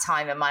like that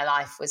time in my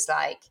life was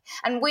like,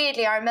 and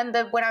weirdly, I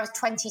remember when I was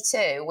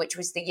 22, which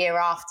was the year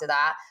after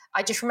that,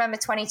 I just remember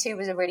 22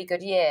 was a really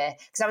good year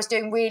because I was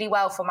doing really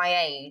well for my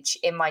age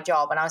in my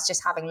job, and I was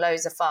just having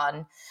loads of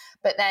fun.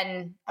 But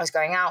then I was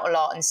going out a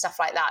lot and stuff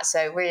like that.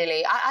 So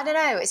really, I don't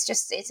know.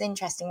 It's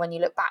interesting when you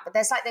look back. But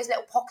there's like those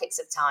little pockets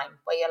of time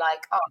where you're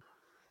like, oh.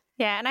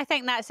 Yeah, and I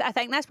think that's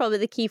probably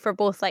the key for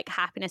both like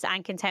happiness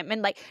and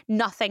contentment. Like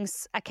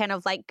nothing's a kind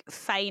of like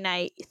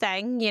finite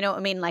thing, you know what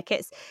I mean? Like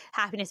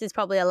happiness is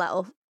probably a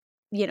little,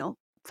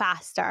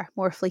 faster,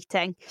 more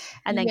fleeting,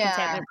 and then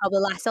contentment probably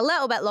lasts a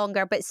little bit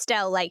longer, but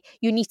still like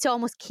you need to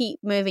almost keep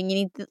moving. You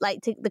need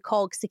the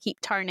cogs to keep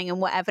turning, and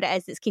whatever it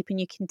is that's keeping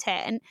you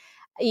content,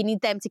 you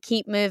need them to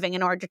keep moving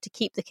in order to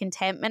keep the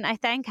contentment. I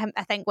think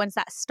once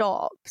that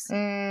stops,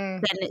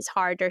 then it's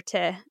harder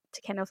to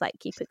kind of like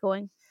keep it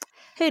going.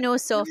 Who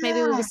knows, Soph? Maybe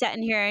we'll be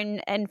sitting here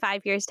in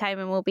 5 years' time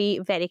and we'll be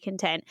very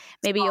content.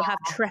 Maybe you'll have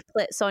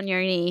triplets on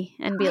your knee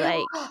and be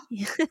like... I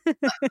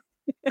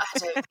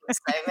don't think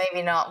so.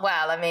 Maybe not.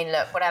 Well, I mean,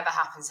 look, whatever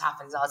happens,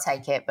 I'll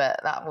take it. But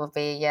that will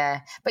be,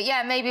 But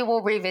yeah, maybe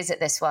we'll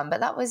revisit this one. But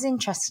that was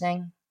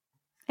interesting.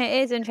 It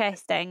is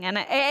interesting. And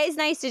it is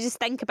nice to just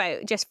think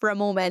about just for a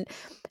moment,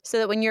 so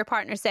that when your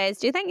partner says,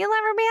 do you think you'll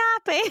ever be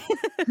happy?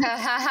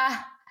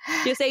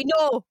 You say,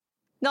 no.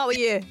 Not with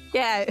you.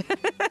 Yeah.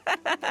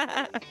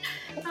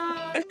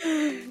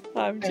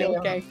 I'm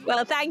joking.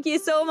 Well, thank you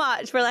so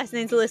much for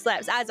listening to Loose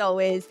Lips. As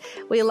always,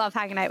 we love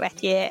hanging out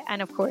with you. And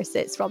of course,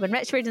 it's Robin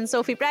Richford and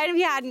Sophie Brown, if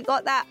you hadn't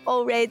got that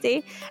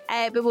already.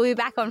 But we'll be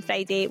back on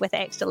Friday with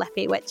Extra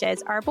Lippy, which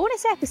is our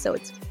bonus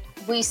episode.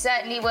 We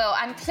certainly will.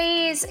 And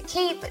please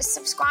keep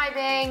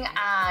subscribing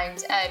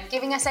and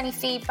giving us any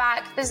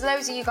feedback. There's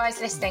loads of you guys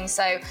listening,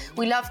 so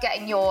we love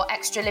getting your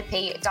extra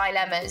lippy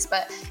dilemmas,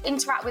 but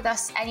interact with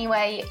us any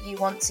way you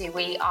want to.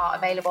 We are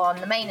available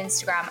on the main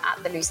Instagram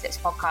at the Loose Lips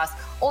Podcast,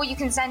 or you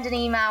can send an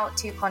email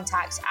to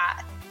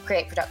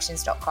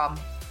contact@createproductions.com.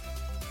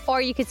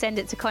 Or you could send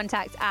it to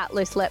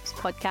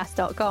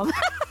contact@looselipspodcast.com.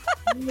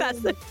 That's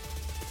the...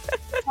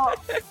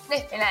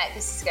 Flipping it.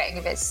 This is getting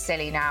a bit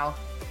silly now.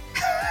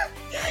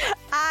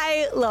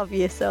 I love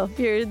you, Soph.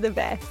 You're the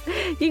best.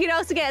 You can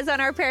also get us on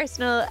our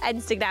personal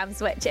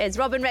Instagrams, which is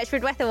Robin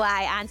Richford with a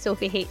Y and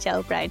Sophie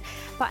H.L. Brown.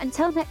 But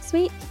until next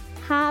week,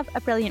 have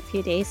a brilliant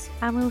few days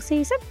and we'll see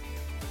you soon.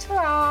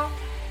 Ta-ra!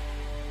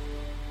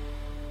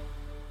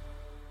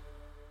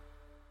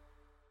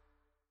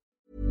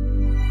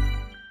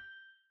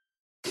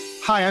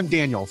 Hi, I'm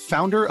Daniel,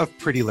 founder of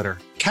Pretty Litter.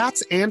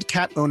 Cats and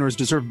cat owners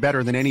deserve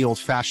better than any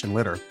old-fashioned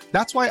litter.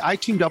 That's why I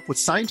teamed up with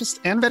scientists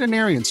and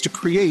veterinarians to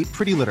create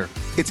Pretty Litter.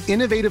 Its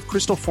innovative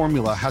crystal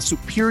formula has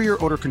superior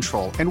odor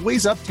control and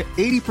weighs up to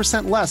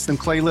 80% less than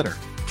clay litter.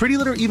 Pretty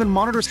Litter even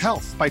monitors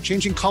health by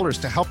changing colors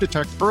to help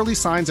detect early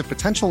signs of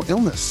potential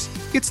illness.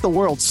 It's the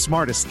world's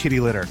smartest kitty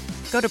litter.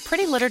 Go to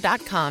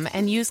prettylitter.com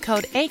and use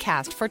code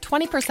ACAST for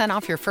 20%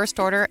 off your first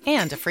order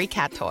and a free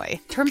cat toy.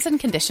 Terms and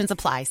conditions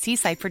apply. See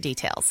site for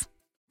details.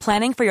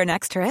 Planning for your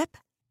next trip?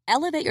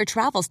 Elevate your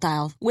travel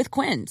style with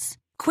Quince.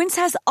 Quince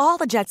has all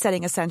the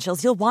jet-setting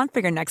essentials you'll want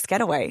for your next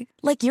getaway,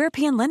 like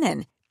European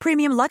linen,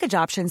 premium luggage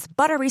options,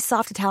 buttery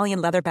soft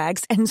Italian leather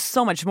bags, and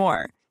so much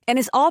more. And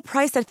is all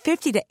priced at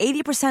 50 to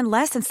 80%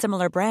 less than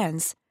similar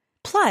brands.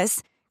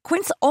 Plus,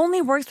 Quince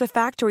only works with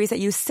factories that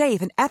use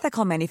safe and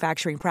ethical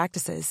manufacturing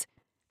practices.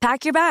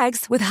 Pack your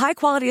bags with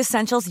high-quality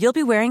essentials you'll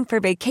be wearing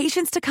for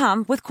vacations to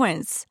come with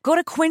Quince. Go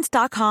to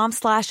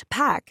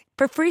quince.com/pack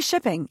for free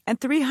shipping and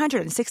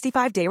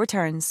 365-day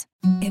returns.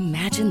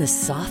 Imagine the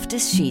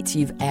softest sheets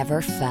you've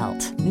ever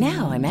felt.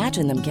 Now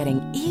imagine them getting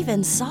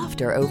even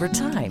softer over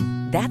time.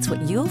 That's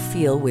what you'll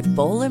feel with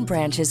Boll &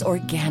 Branch's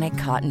organic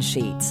cotton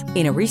sheets.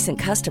 In a recent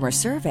customer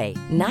survey,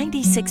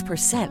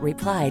 96%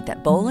 replied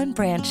that Boll &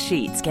 Branch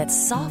sheets get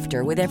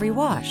softer with every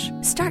wash.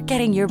 Start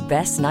getting your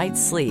best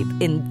night's sleep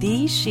in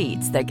these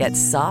sheets that get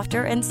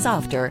softer and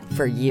softer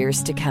for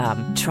years to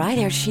come. Try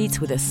their sheets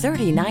with a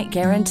 30-night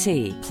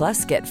guarantee.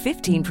 Plus, get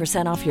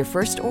 15% off your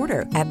first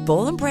order at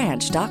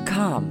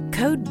bollandbranch.com.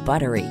 Code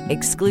BUTTERY.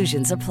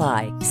 Exclusions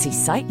apply. See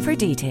site for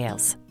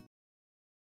details.